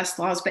have the best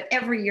laws, but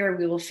every year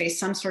we will face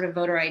some sort of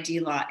voter ID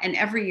law. And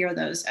every year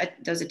those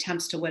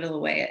attempts to whittle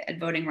away at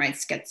voting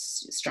rights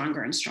gets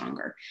stronger and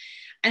stronger.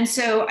 And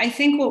so I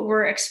think what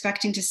we're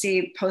expecting to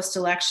see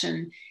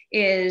post-election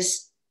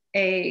is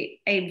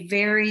a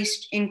very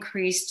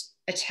increased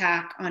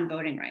attack on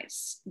voting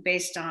rights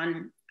based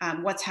on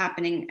what's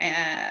happening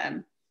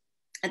at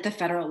the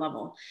federal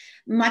level.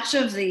 Much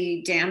of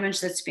the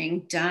damage that's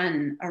being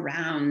done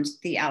around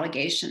the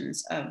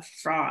allegations of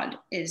fraud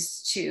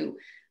is to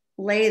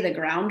lay the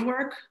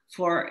groundwork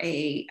for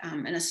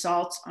an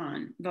assault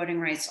on voting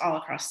rights all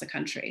across the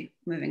country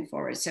moving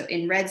forward. So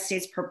in red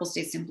states, purple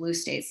states, and blue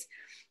states,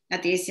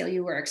 at the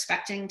ACLU, we're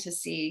expecting to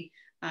see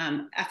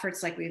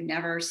efforts like we've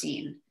never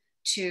seen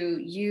to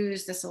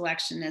use this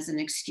election as an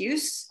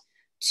excuse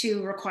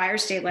to require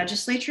state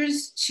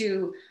legislatures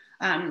to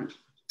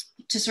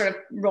sort of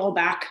roll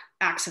back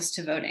access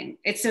to voting.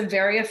 It's a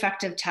very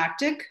effective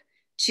tactic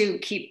to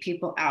keep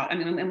people out. I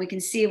mean, and we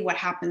can see what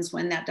happens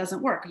when that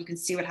doesn't work. You can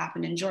see what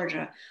happened in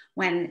Georgia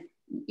when,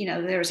 you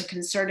know, there was a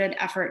concerted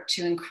effort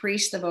to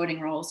increase the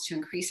voting rolls, to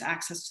increase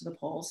access to the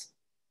polls.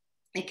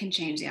 It can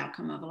change the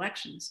outcome of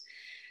elections.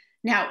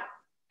 Now,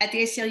 at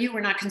the ACLU,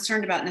 we're not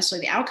concerned about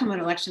necessarily the outcome of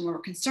an election. What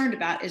we're concerned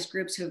about is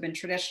groups who have been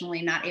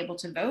traditionally not able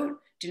to vote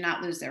do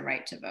not lose their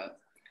right to vote.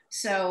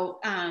 So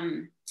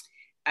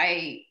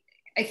I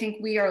think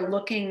we are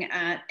looking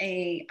at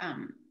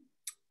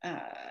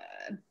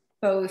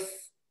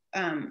both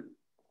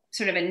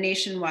sort of a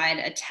nationwide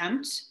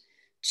attempt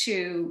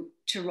to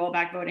roll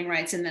back voting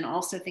rights, and then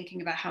also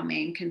thinking about how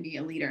Maine can be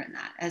a leader in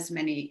that. As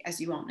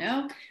you all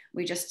know,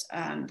 we just,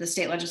 the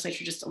state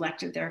legislature just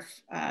elected their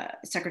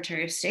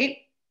Secretary of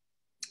State,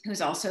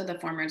 who's also the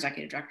former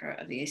executive director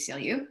of the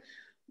ACLU,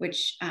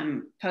 which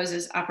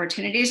poses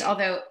opportunities.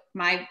 Although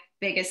my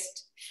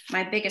biggest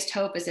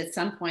hope is at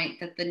some point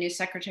that the new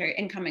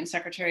incoming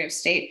Secretary of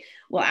State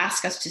will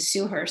ask us to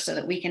sue her so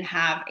that we can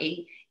have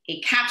a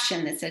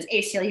caption that says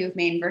ACLU of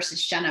Maine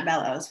versus Jenna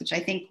Bellows, which I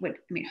think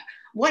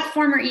what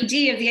former ED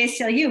of the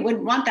ACLU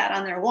wouldn't want that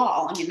on their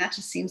wall? I mean, that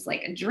just seems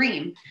like a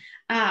dream.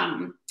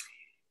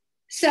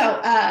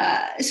 So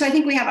I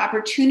think we have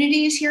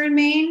opportunities here in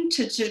Maine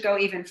to go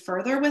even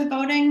further with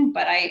voting,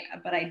 but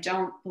I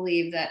don't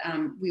believe that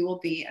we will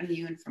be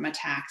immune from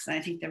attacks. And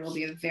I think there will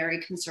be a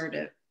very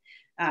concerted,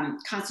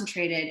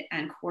 concentrated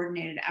and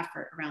coordinated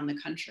effort around the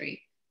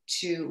country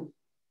to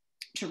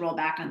roll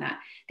back on that.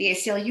 The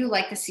ACLU,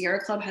 like the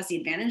Sierra Club, has the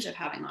advantage of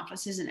having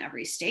offices in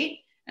every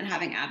state and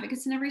having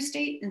advocates in every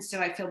state. And so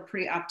I feel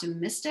pretty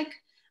optimistic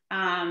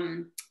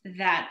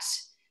that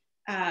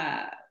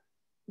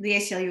the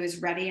ACLU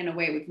is ready in a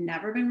way we've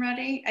never been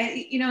ready.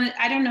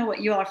 I don't know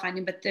what you all are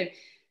finding, but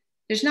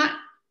there's not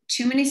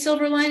too many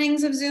silver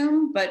linings of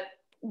Zoom, but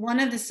one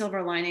of the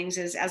silver linings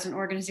is, as an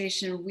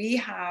organization, we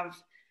have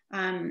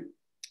done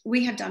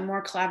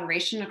more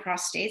collaboration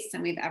across states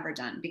than we've ever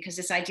done, because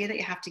this idea that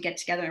you have to get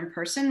together in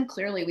person,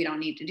 clearly we don't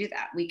need to do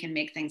that. We can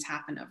make things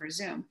happen over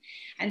Zoom.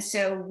 And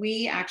so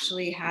we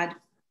actually had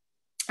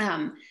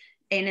for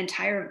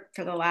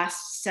the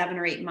last 7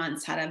 or 8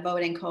 months, had a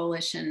voting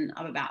coalition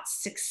of about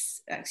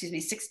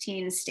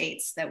 16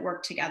 states that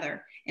worked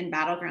together in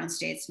battleground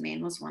states.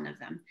 Maine was one of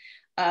them,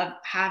 of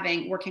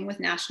working with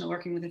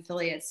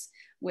affiliates,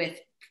 we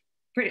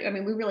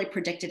really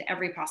predicted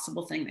every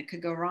possible thing that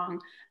could go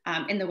wrong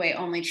in the way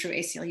only true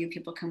ACLU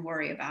people can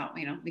worry about.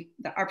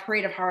 Our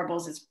parade of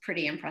horribles is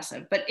pretty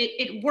impressive, but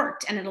it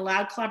worked, and it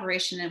allowed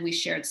collaboration, and we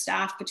shared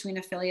staff between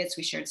affiliates,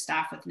 we shared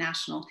staff with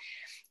national,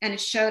 and it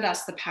showed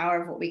us the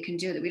power of what we can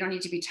do, that we don't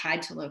need to be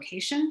tied to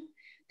location,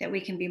 that we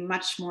can be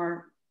much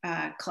more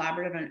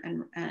collaborative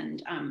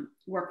and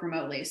work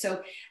remotely.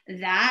 So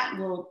that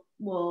will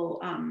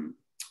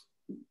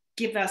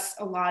give us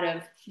a lot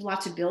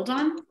to build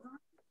on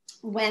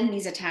when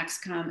these attacks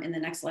come in the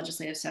next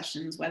legislative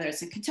sessions, whether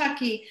it's in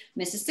Kentucky,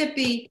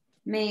 Mississippi,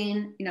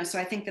 Maine, so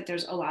I think that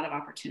there's a lot of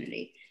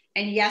opportunity.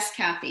 And yes,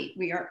 Kathy,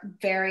 we are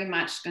very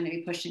much going to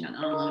be pushing on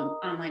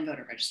online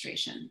voter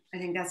registration. I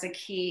think that's a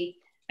key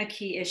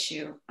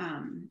issue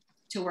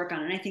to work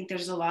on. And I think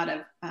there's a lot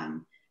of,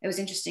 it was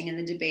interesting in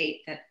the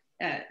debate that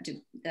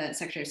the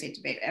Secretary of State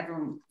debate,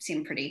 everyone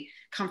seemed pretty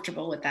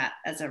comfortable with that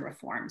as a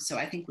reform. So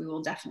I think we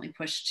will definitely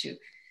push to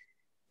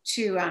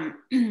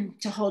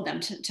hold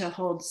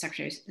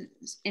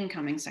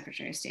incoming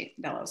Secretary of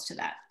State Bellows to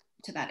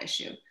that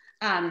issue.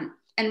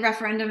 And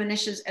referendum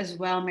initiatives as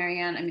well,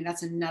 Marianne. I mean,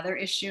 that's another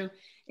issue,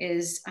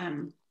 is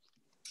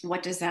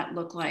what does that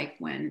look like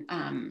when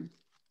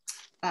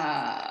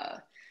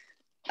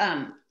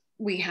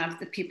we have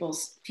the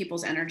people's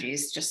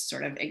energies just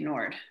sort of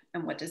ignored,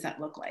 and what does that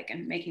look like,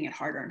 and making it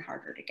harder and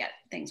harder to get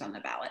things on the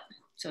ballot.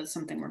 So it's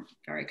something we're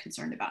very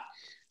concerned about.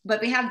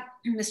 But we have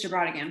Mr.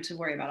 Broadagam to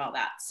worry about all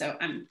that. So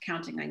I'm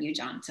counting on you,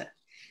 John, to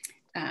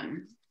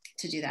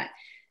do that.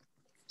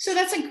 So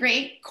that's a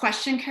great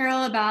question,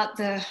 Carol, about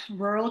the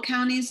rural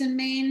counties in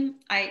Maine.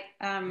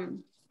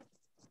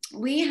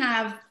 We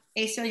have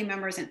ACLU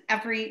members in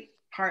every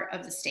part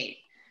of the state.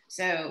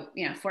 So,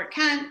 Fort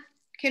Kent,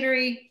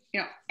 Kittery,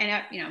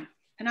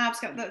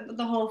 Penobscot,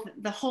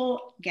 the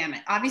whole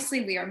gamut.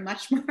 Obviously, we are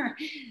much more,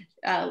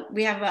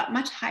 we have a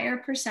much higher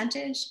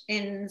percentage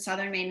in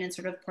southern Maine and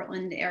sort of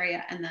Portland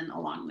area, and then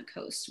along the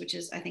coast, which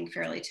is, I think,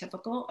 fairly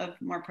typical of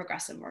more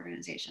progressive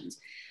organizations.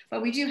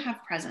 But we do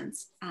have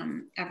presence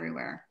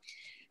everywhere.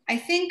 I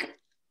think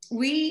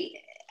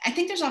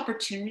there's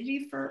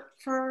opportunity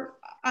for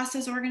us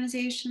as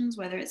organizations,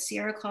 whether it's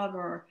Sierra Club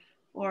or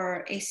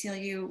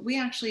ACLU. We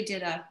actually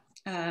did a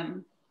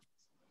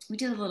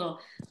little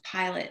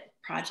pilot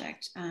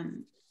project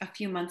a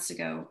few months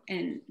ago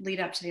in lead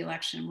up to the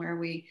election, where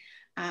we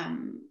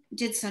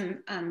did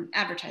some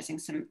advertising,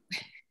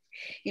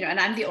 and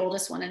I'm the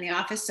oldest one in the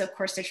office. So of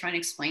course they're trying to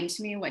explain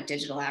to me what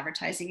digital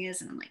advertising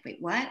is. And I'm like,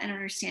 wait, what? I don't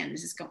understand.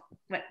 This is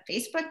what,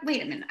 Facebook?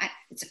 Wait a minute.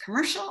 It's a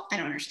commercial? I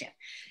don't understand.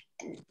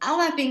 And all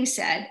that being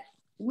said,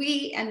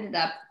 we ended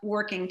up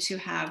working to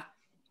have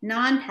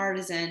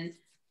nonpartisan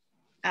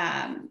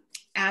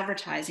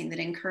advertising that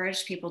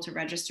encouraged people to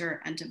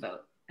register and to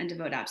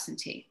vote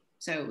absentee.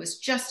 So it was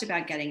just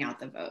about getting out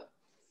the vote.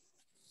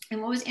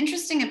 And what was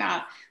interesting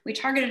we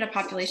targeted a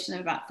population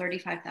of about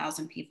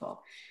 35,000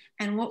 people.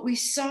 And what we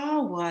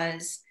saw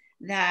was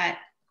that,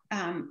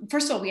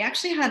 first of all, we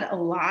actually had a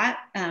lot,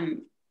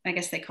 I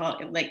guess they call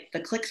it like the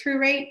click-through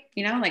rate,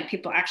 like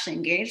people actually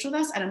engaged with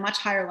us at a much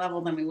higher level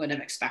than we would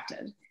have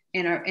expected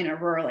in a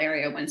rural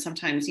area, when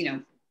sometimes,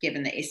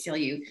 given the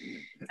ACLU,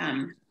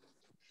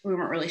 we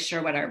weren't really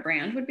sure what our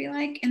brand would be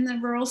like in the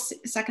rural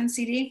second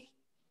CD.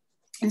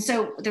 And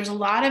so there's a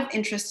lot of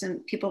interest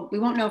in people. We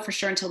won't know for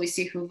sure until we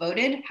see who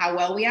voted, how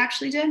well we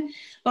actually did.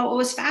 But what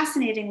was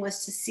fascinating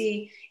was to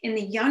see in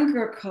the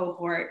younger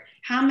cohort,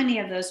 how many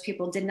of those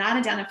people did not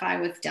identify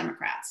with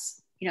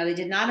Democrats. They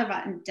did not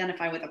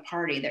identify with a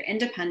party. They're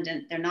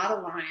independent, they're not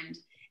aligned.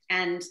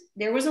 And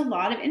there was a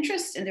lot of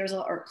interest, and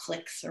or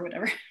clicks or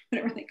whatever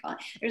they call it.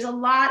 There's a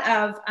lot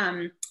of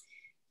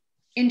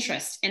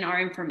interest in our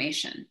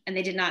information, and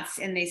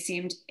they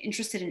seemed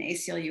interested in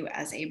ACLU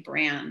as a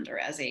brand or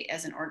as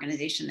an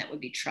organization that would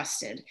be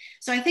trusted.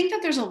 So I think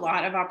that there's a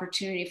lot of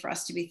opportunity for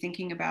us to be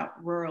thinking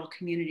about rural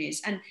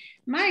communities. And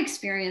my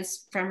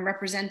experience from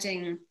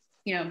representing,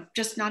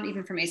 just not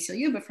even from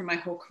ACLU, but from my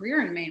whole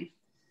career in Maine,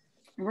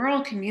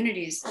 rural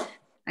communities,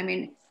 I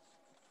mean,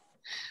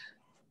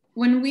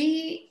 when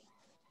we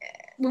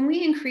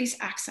increase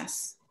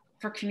access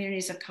for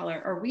communities of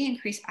color, or we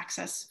increase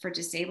access for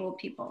disabled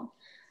people,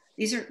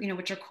 these are,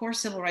 which are core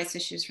civil rights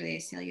issues for the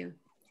ACLU,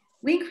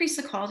 we increase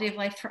the quality of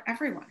life for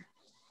everyone,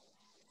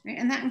 right?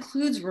 And that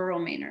includes rural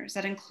Mainers.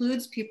 That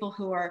includes people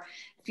who are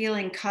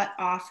feeling cut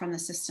off from the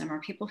system,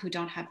 or people who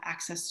don't have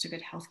access to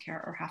good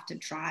healthcare or have to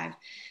drive.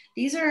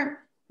 There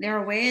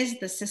are ways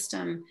the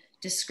system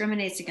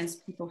discriminates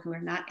against people who are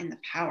not in the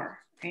power,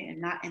 right? And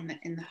not in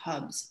the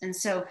hubs. And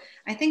so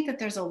I think that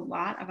there's a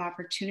lot of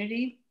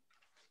opportunity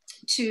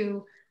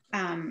to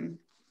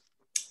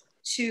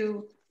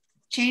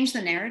change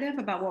the narrative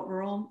about what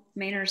rural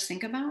Mainers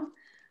think about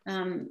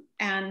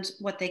and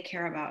what they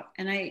care about.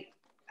 And I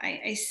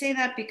say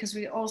that because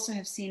we also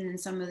have seen in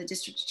some of the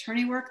district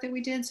attorney work that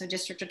we did. So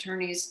district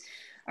attorneys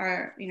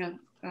are,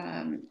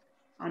 on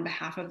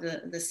behalf of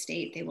the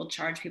state, they will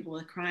charge people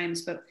with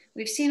crimes, but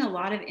we've seen a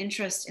lot of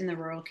interest in the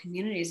rural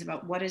communities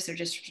about what is their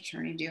district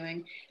attorney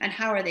doing, and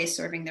how are they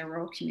serving their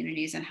rural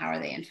communities, and how are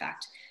they in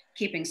fact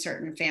keeping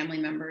certain family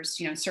members,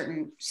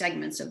 certain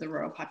segments of the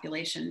rural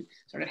population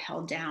sort of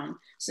held down.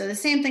 So the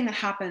same thing that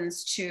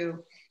happens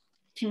to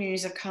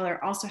communities of color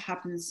also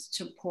happens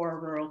to poor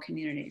rural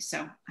communities.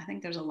 So I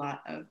think there's a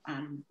lot of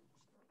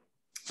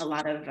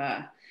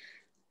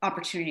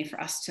opportunity for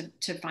us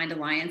to find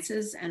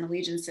alliances and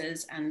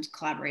allegiances and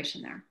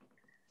collaboration there.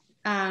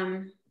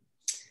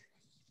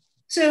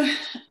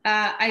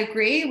 I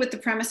agree with the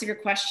premise of your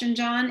question,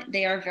 John.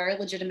 They are very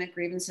legitimate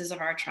grievances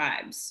of our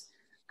tribes.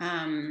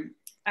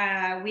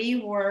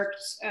 We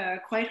worked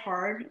quite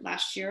hard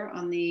last year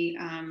on the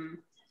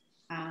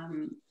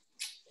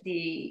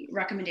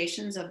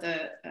recommendations of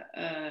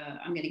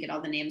I'm going to get all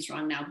the names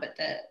wrong now, but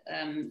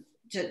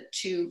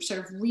to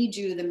sort of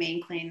redo the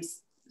Maine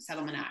Claims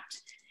Settlement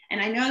Act. And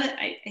I know that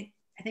I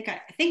think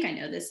I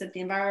know this, that the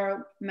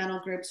environmental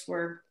groups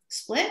were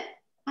split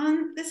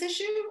on this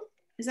issue.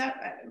 Is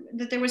that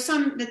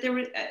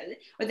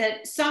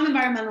that some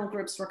environmental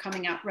groups were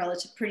coming out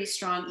pretty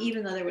strong,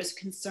 even though there was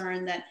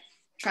concern that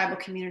tribal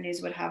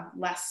communities would have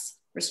less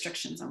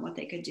restrictions on what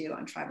they could do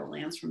on tribal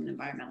lands from an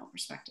environmental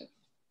perspective.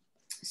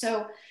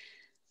 So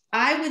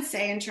I would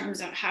say, in terms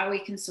of how we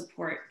can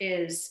support,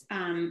 is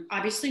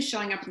obviously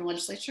showing up in the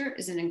legislature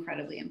is an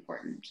incredibly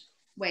important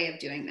way of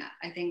doing that.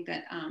 I think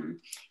that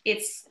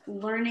it's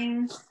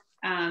learning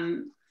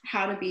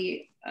how to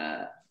be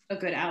a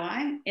good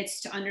ally. It's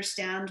to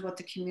understand what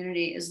the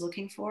community is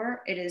looking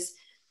for. It is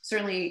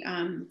certainly,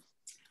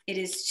 it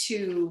is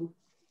to,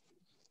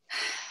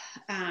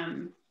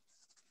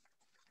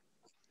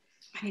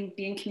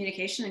 be in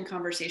communication and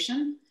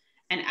conversation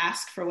and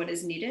ask for what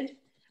is needed.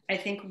 I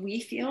think we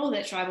feel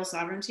that tribal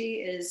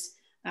sovereignty is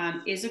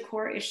a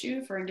core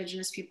issue for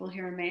Indigenous people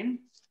here in Maine,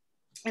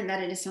 and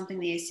that it is something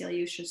the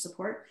ACLU should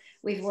support.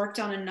 We've worked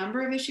on a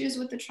number of issues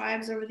with the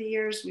tribes over the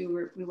years. We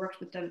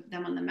worked with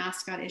them on the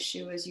mascot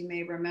issue. As you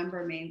may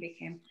remember, Maine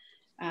became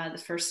the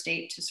first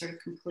state to sort of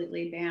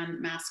completely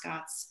ban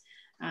mascots.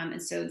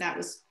 And so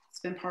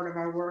it's been part of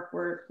our work.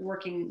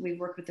 We've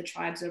worked with the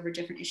tribes over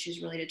different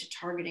issues related to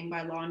targeting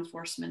by law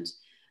enforcement.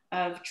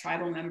 of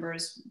tribal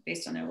members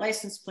based on their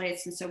license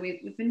plates. And so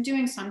we've been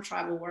doing some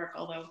tribal work,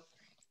 although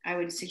I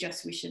would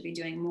suggest we should be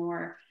doing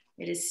more.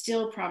 It is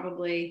still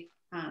probably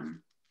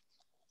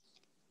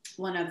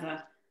one of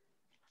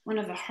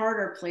the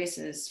harder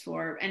places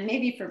for, and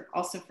maybe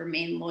also for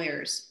Maine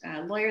lawyers.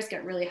 Lawyers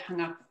get really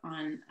hung up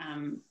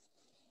on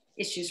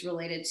issues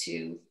related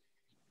to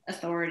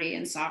authority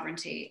and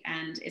sovereignty.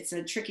 And it's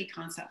a tricky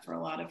concept for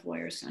a lot of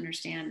lawyers to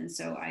understand. And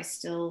so I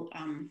still,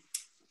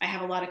 I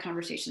have a lot of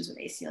conversations with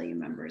ACLU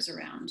members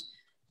around,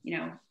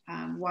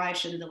 why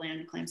shouldn't the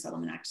Land Claim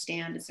Settlement Act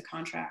stand? It's a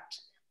contract.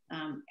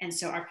 And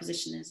so our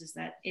position is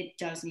that it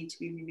does need to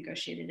be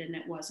renegotiated, and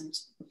it wasn't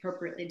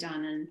appropriately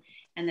done,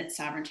 and that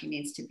sovereignty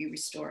needs to be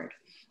restored.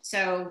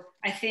 So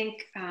I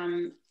think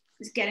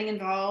getting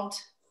involved,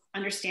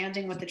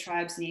 understanding what the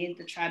tribes need.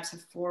 The tribes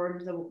have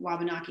formed the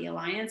Wabanaki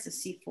Alliance, a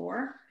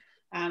C4,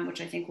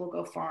 which I think will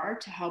go far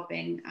to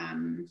helping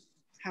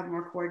have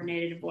more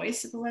coordinated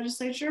voice at the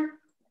legislature.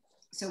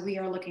 So we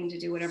are looking to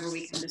do whatever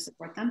we can to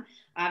support them.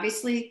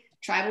 Obviously,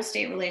 tribal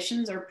state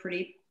relations are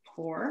pretty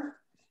poor.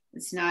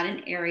 It's not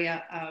an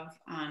area of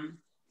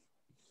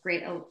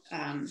great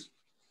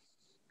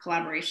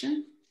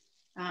collaboration.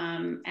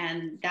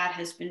 And that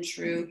has been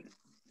true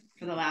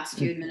for the last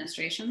few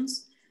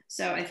administrations.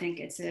 So I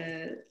think it's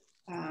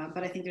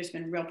but I think there's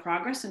been real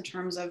progress in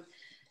terms of,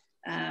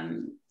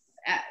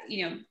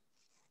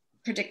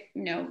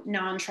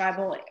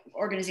 non-tribal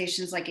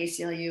organizations like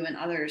ACLU and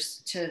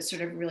others to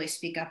sort of really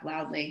speak up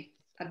loudly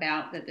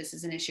about that this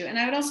is an issue. And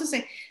I would also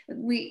say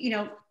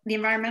the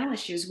environmental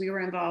issues, we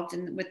were involved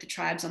in with the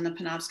tribes on the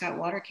Penobscot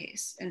water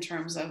case in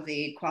terms of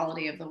the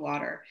quality of the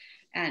water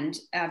and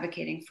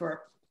advocating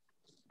for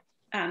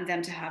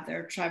them to have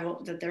their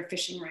that their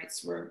fishing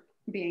rights were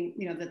being,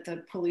 that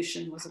the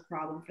pollution was a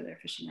problem for their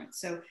fishing rights.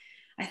 So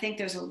I think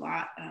there's a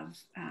lot of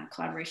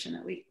collaboration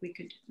that we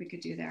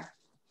could do there.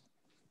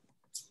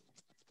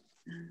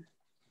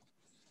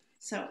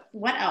 So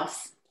what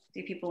else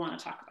do people want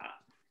to talk about?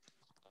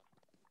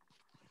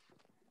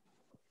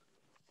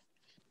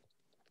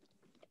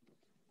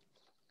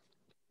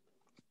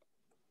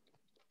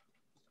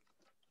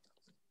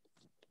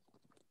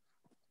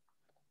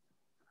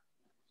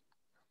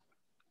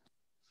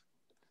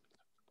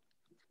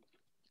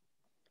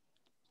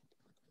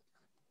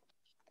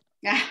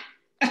 Yeah.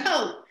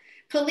 Oh,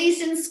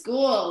 police in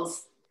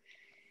schools.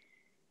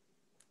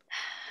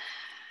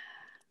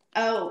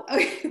 Oh,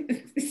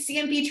 the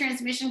CMP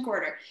transmission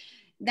corridor.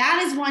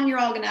 That is one you're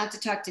all going to have to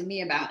talk to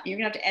me about. You're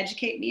going to have to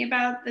educate me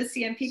about the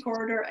CMP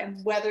corridor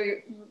and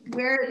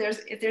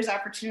if there's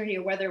opportunity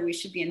or whether we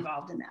should be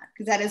involved in that.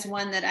 Because that is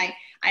one that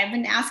I've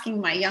been asking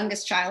my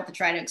youngest child to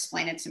try to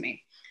explain it to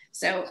me.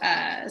 So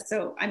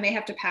I may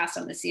have to pass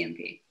on the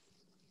CMP,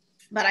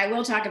 but I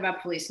will talk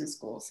about police in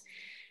schools.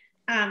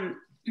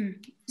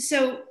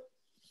 So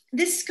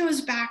this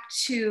goes back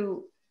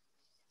to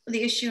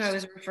the issue I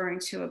was referring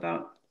to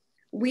about,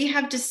 we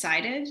have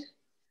decided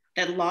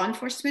that law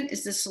enforcement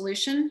is the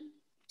solution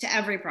to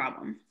every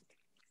problem.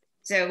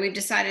 So we've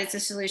decided it's a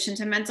solution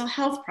to mental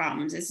health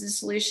problems. It's a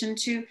solution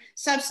to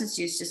substance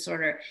use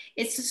disorder.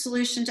 It's the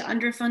solution to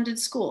underfunded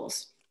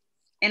schools.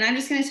 And I'm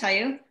just going to tell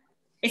you,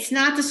 it's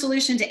not the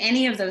solution to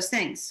any of those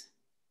things,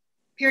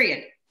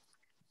 period.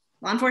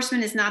 Law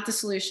enforcement is not the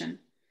solution.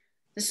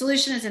 The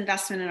solution is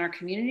investment in our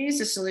communities.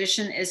 The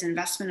solution is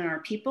investment in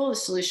our people. The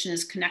solution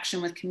is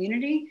connection with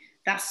community.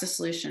 That's the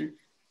solution,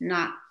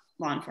 not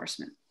law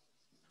enforcement.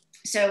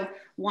 So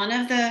one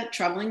of the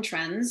troubling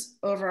trends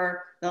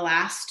over the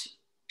last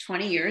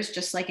 20 years,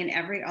 just like in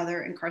every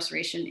other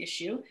incarceration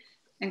issue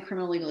and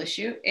criminal legal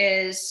issue,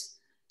 is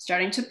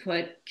starting to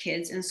put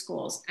kids in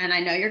schools. And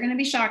I know you're going to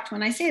be shocked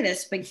when I say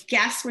this, but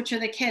guess which are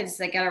the kids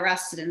that get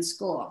arrested in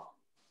school?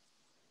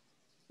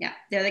 Yeah,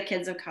 they're the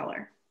kids of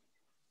color.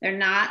 They're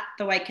not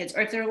the white kids,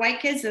 or if they're white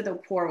kids, they're the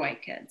poor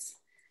white kids.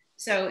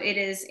 So it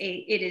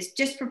is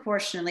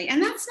disproportionately,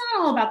 and that's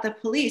not all about the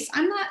police.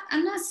 I'm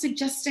not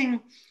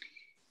suggesting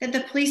that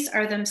the police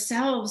are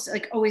themselves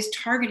like always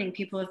targeting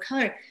people of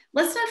color.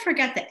 Let's not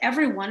forget that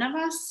every one of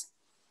us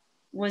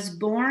was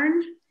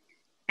born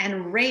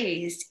and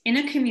raised in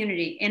a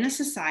community, in a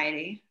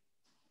society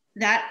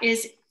that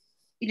is,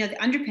 the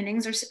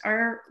underpinnings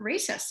are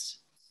racist.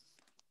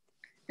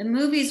 The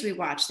movies we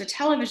watch, the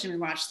television we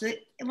watch, the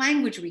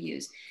language we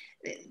use.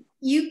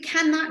 You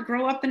cannot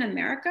grow up in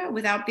America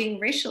without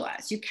being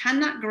racialized. You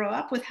cannot grow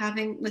up with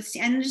and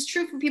it's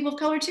true for people of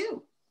color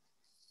too.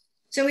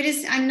 So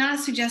I'm not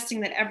suggesting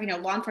that every,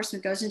 law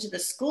enforcement goes into the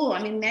school.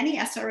 I mean, many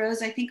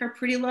SROs I think are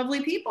pretty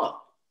lovely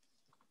people.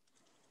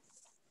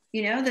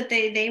 That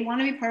they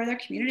want to be part of their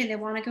community, they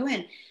want to go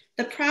in.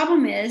 The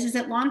problem is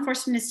that law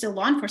enforcement is still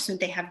law enforcement.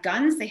 They have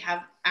guns, they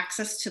have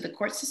access to the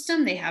court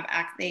system,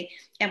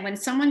 and when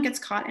someone gets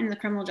caught in the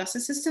criminal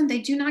justice system, they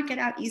do not get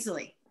out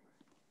easily.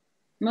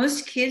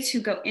 Most kids who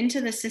go into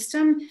the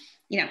system,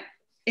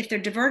 if they're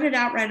diverted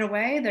out right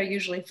away, they're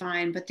usually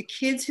fine. But the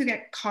kids who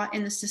get caught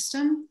in the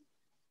system,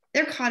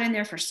 they're caught in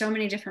there for so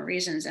many different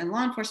reasons, and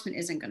law enforcement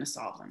isn't going to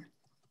solve them.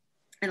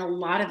 And a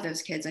lot of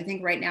those kids, I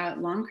think right now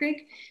at Long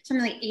Creek,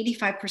 something like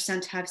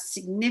 85% have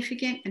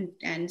significant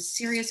and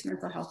serious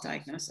mental health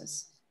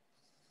diagnosis.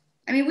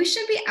 I mean, we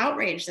should be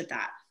outraged at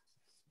that.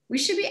 We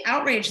should be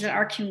outraged that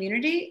our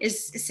community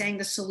is saying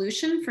the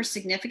solution for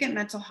significant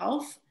mental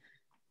health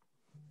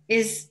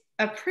is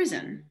a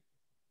prison.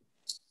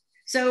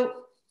 So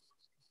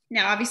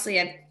now, obviously,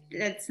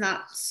 it's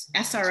not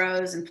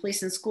SROs and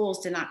police and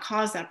schools did not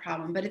cause that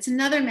problem, but it's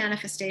another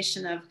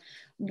manifestation of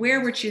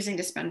where we're choosing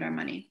to spend our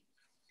money.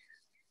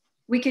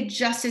 We could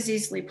just as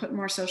easily put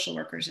more social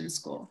workers in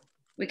school.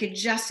 We could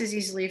just as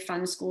easily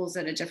fund schools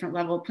at a different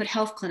level, put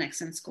health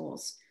clinics in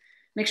schools,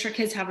 make sure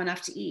kids have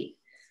enough to eat.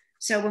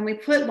 So when we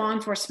put law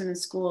enforcement in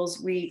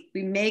schools, we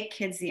make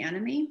kids the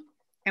enemy,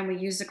 and we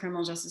use the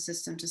criminal justice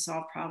system to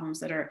solve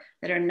problems that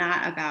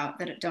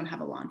don't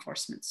have a law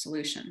enforcement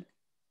solution.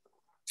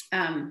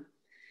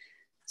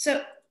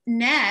 So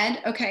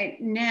Ned, okay,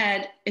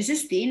 Ned, is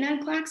this the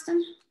Ned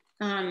Claxton?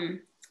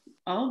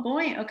 Oh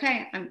boy,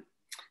 okay,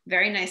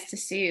 very nice to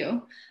see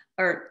you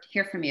or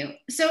hear from you.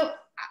 So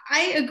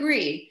I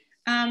agree.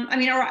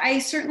 I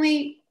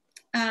certainly,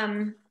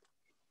 I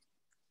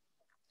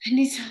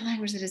need some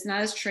language that is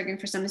not as triggering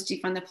for some as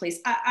defund the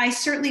police. I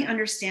certainly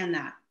understand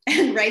that.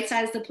 And right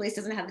size the police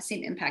doesn't have the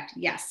same impact.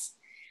 Yes.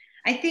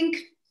 I think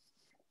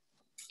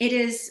it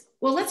is,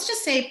 well, let's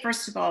just say,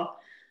 first of all,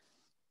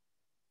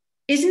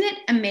 isn't it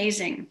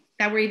amazing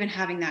that we're even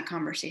having that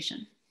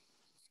conversation,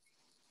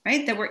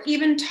 right? That we're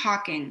even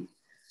talking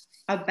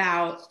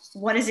about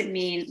what does it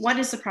mean? What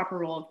is the proper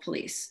role of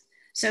police?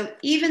 So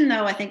even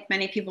though I think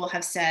many people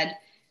have said,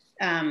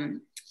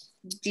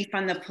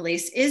 defund the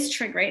police is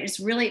triggering, right? It's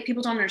really,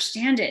 people don't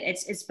understand it.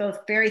 It's both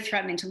very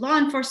threatening to law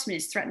enforcement,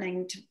 it's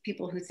threatening to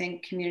people who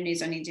think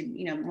communities need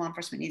to, law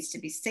enforcement needs to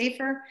be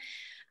safer.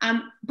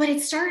 But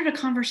it started a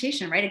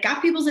conversation, right? It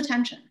got people's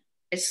attention.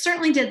 It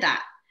certainly did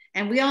that.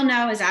 And we all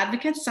know as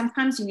advocates,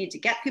 sometimes you need to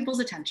get people's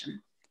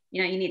attention.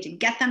 You need to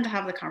get them to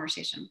have the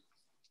conversation.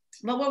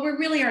 But what we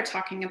really are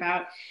talking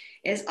about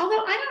is,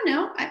 although I don't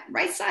know,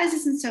 right size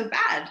isn't so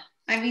bad.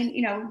 I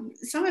mean,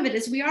 some of it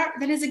is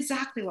that is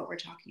exactly what we're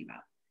talking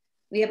about.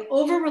 We have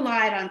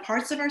over-relied on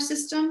parts of our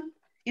system.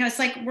 It's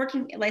like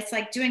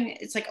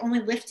it's like only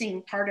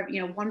lifting part of,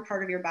 one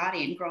part of your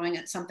body and growing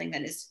at something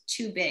that is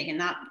too big and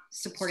not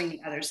supporting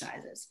the other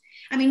sizes.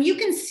 I mean, you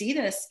can see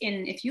this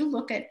if you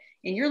look at,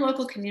 in your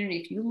local community,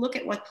 if you look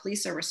at what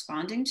police are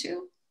responding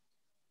to,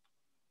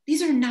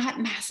 these are not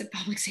massive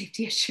public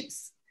safety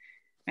issues,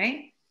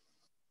 right?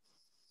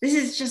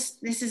 This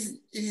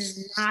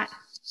is not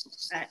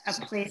a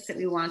place that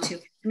we want to. I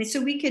mean,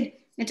 so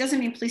it doesn't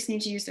mean police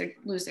need to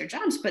lose their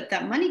jobs, but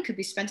that money could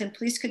be spent and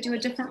police could do a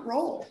different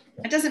role.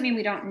 It doesn't mean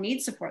we don't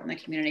need support in the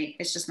community.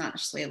 It's just not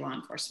necessarily law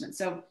enforcement.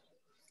 So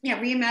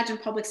yeah,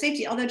 reimagine public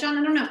safety. Although, John,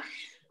 I don't know.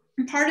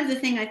 Part of the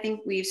thing I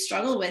think we've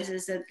struggled with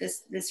is that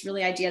this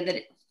really idea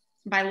that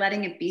by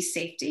letting it be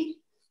safety,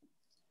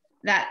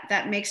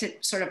 that makes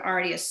it sort of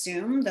already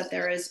assume that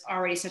there is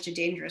already such a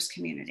dangerous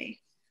community.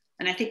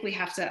 And I think we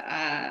have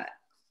to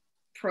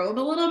probe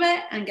a little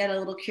bit and get a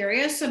little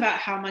curious about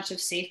how much of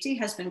safety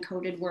has been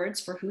coded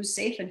words for who's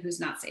safe and who's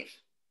not safe,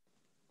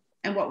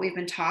 and what we've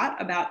been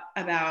taught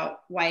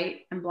about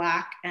white and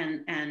black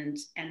and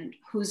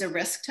who's a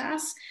risk to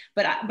us.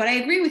 But I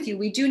agree with you.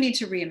 We do need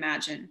to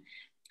reimagine.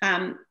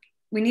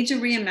 We need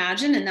to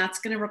reimagine, and that's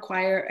going to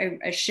require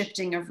a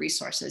shifting of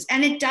resources.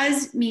 And it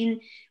does mean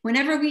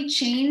whenever we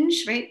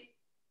change, right?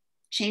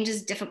 Change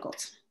is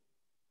difficult.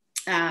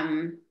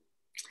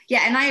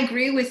 Yeah, and I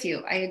agree with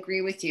you.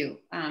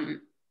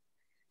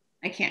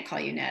 I can't call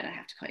you Ned. I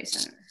have to call you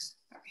Senator.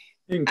 Sorry.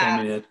 You can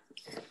call me Ned.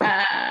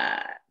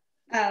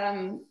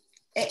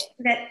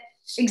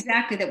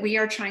 Exactly, that we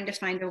are trying to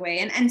find a way.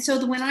 And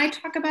so when I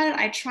talk about it,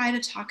 I try to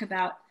talk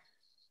about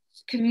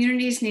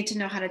communities need to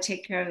know how to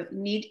take care of,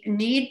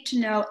 need to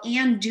know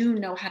and do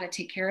know how to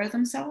take care of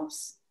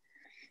themselves.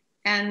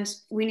 And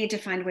we need to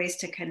find ways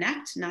to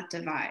connect, not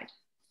divide.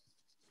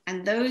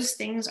 And those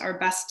things are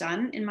best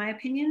done, in my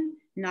opinion,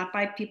 not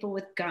by people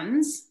with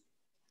guns,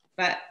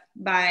 but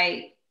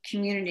by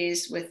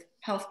communities with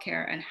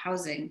healthcare and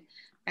housing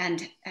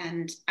and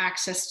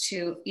access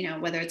to,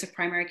 whether it's a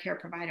primary care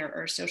provider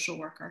or a social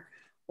worker,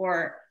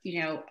 or,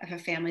 if a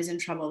family's in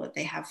trouble, that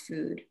they have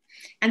food.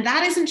 And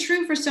that isn't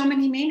true for so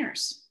many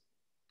Mainers.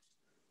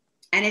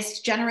 And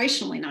it's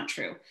generationally not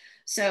true.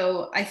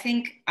 So I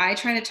think I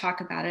try to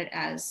talk about it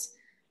as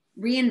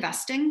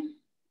reinvesting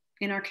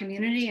in our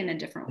community in a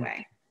different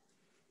way.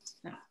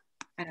 So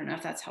I don't know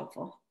if that's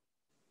helpful.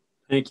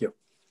 Thank you.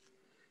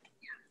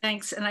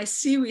 Thanks. And I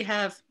see we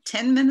have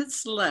 10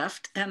 minutes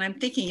left, and I'm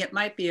thinking it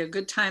might be a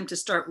good time to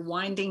start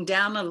winding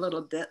down a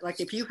little bit.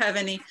 Like if you have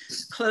any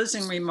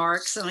closing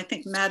remarks, and I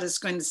think Matt is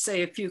going to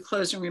say a few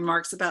closing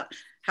remarks about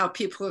how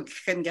people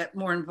can get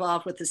more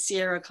involved with the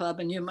Sierra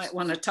Club, and you might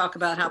want to talk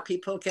about how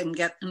people can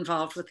get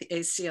involved with the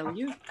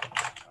ACLU.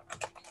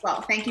 Well,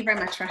 thank you very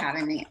much for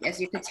having me.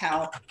 As you could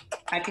tell,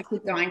 I could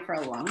keep going for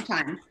a long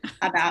time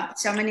about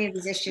so many of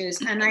these issues.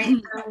 And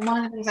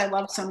one of the things I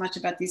love so much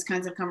about these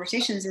kinds of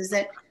conversations is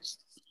that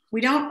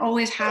we don't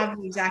always have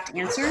the exact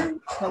answer,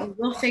 but we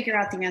will figure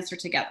out the answer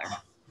together.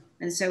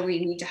 And so we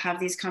need to have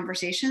these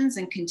conversations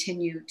and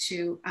continue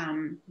to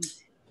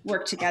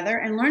work together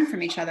and learn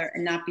from each other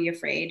and not be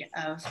afraid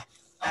of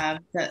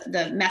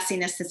the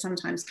messiness that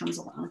sometimes comes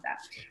along with that.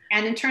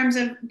 And in terms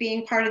of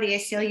being part of the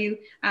ACLU,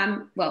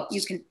 well,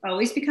 you can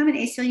always become an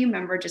ACLU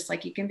member, just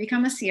like you can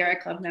become a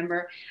Sierra Club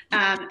member.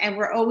 And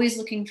we're always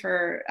looking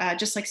for,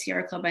 just like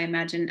Sierra Club, I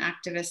imagine,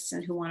 activists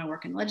and who want to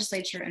work in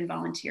legislature and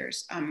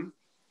volunteers.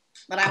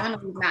 But I want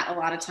to leave Matt a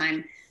lot of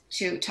time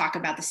to talk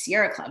about the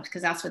Sierra Club,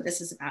 because that's what this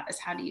is about, is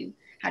how do you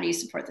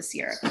support the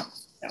Sierra Club?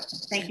 So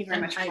thank you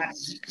very much for having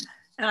me.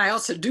 And I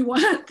also do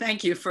want to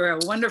thank you for a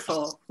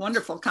wonderful,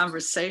 wonderful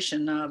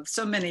conversation.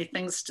 So many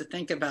things to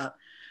think about.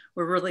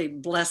 We're really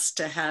blessed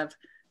to have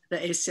the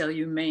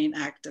ACLU Maine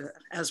active,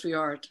 as we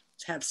are,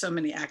 to have so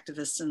many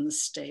activists in the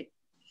state.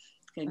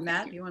 Okay,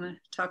 Matt, you want to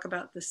talk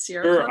about the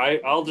Sierra Club?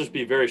 Sure, I'll just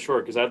be very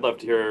short because I'd love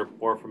to hear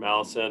more from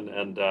Alison.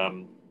 And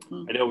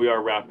I know we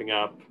are wrapping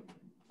up.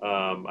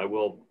 I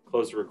will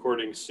close the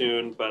recording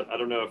soon, but I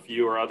don't know if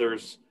you or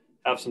others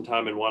have some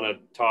time and want to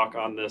talk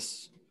on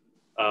this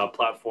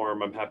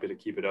platform. I'm happy to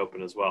keep it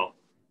open as well.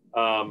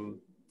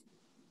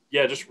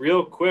 Yeah, just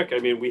real quick. I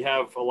mean, we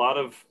have a lot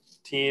of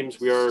teams.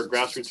 We are a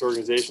grassroots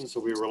organization, so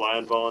we rely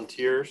on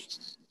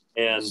volunteers,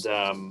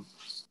 and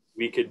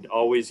we could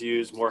always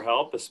use more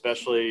help,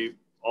 especially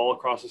all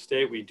across the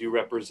state. We do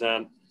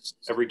represent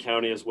every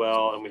county as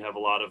well, and we have a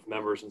lot of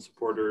members and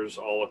supporters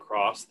all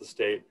across the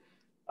state.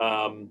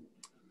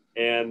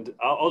 And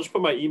I'll just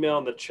put my email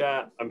in the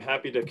chat. I'm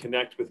happy to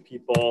connect with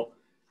people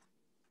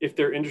if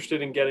they're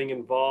interested in getting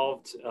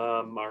involved.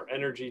 Our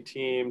energy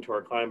team to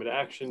our climate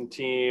action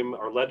team,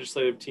 our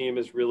legislative team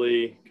is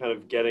really kind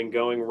of getting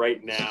going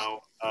right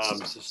now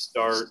to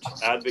start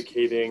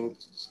advocating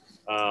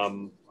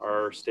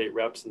our state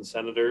reps and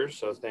senators.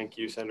 So thank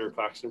you, Senator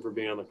Claxton, for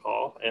being on the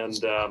call. And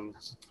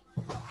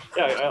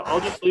yeah,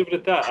 I'll just leave it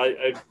at that.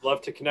 I'd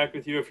love to connect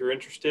with you if you're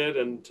interested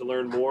and to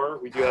learn more.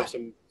 We do have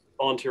some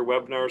volunteer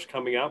webinars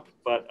coming up,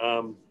 but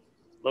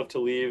love to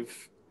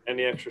leave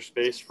any extra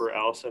space for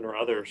Alison or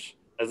others,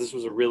 as this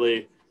was a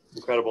really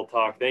incredible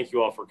talk. Thank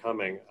you all for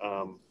coming.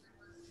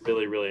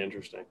 Really, really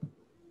interesting.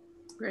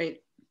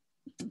 Great.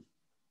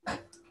 Do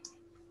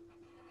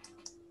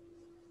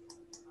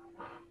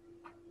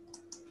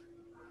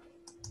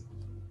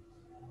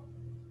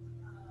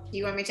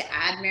you want me to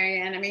add,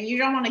 Marianne? I mean, you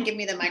don't want to give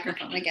me the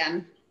microphone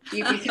again.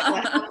 Well, you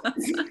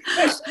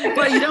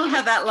don't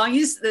have that long.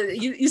 You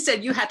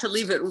said you had to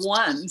leave at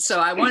 1, so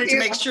I wanted to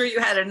make sure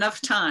you had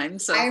enough time.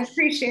 So I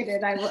appreciate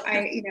it.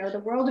 I you know, the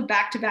world of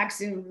back-to-back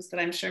Zooms that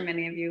I'm sure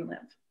many of you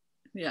live.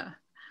 Yeah.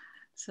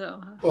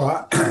 So.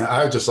 Well,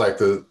 I would just like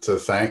to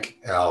thank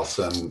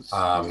Alison.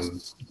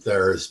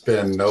 There's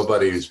been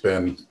nobody who's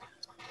been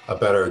a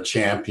better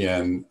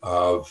champion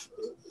of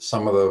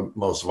some of the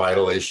most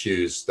vital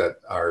issues that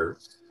are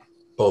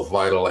both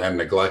vital and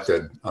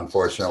neglected,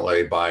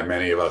 unfortunately, by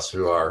many of us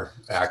who are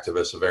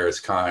activists of various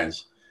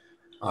kinds.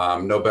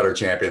 No better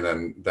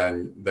champion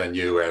than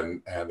you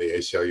and the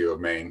ACLU of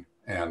Maine.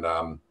 And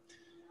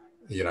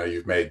you know,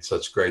 you've made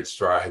such great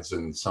strides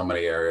in so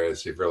many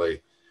areas. You've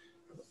really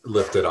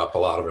lifted up a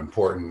lot of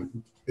important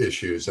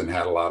issues and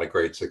had a lot of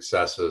great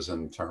successes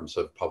in terms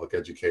of public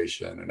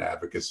education and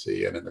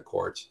advocacy and in the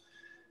courts.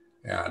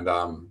 And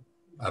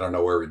I don't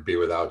know where we'd be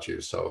without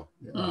you. So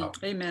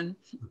amen.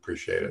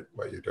 Appreciate it,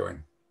 what you're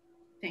doing.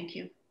 Thank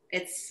you.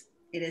 It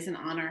is an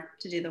honor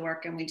to do the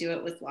work, and we do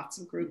it with lots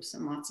of groups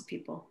and lots of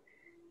people,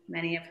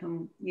 many of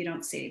whom you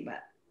don't see,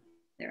 but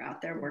they're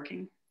out there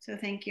working. So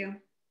thank you.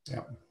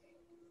 Yeah.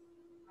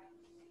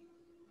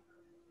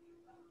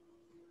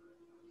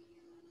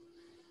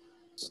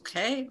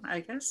 Okay, I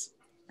guess.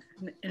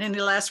 And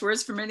any last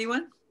words from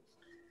anyone?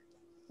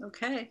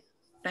 Okay.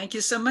 Thank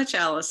you so much,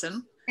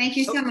 Alison. Thank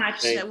you so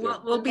much.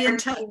 We'll be in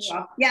touch.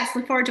 Yes,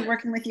 look forward to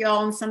working with you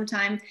all in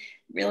sometime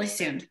really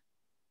soon.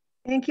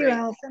 Thank you,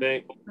 Alison.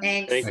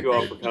 Thanks. Thank you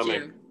all for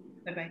coming.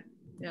 Bye-bye.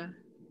 Yeah.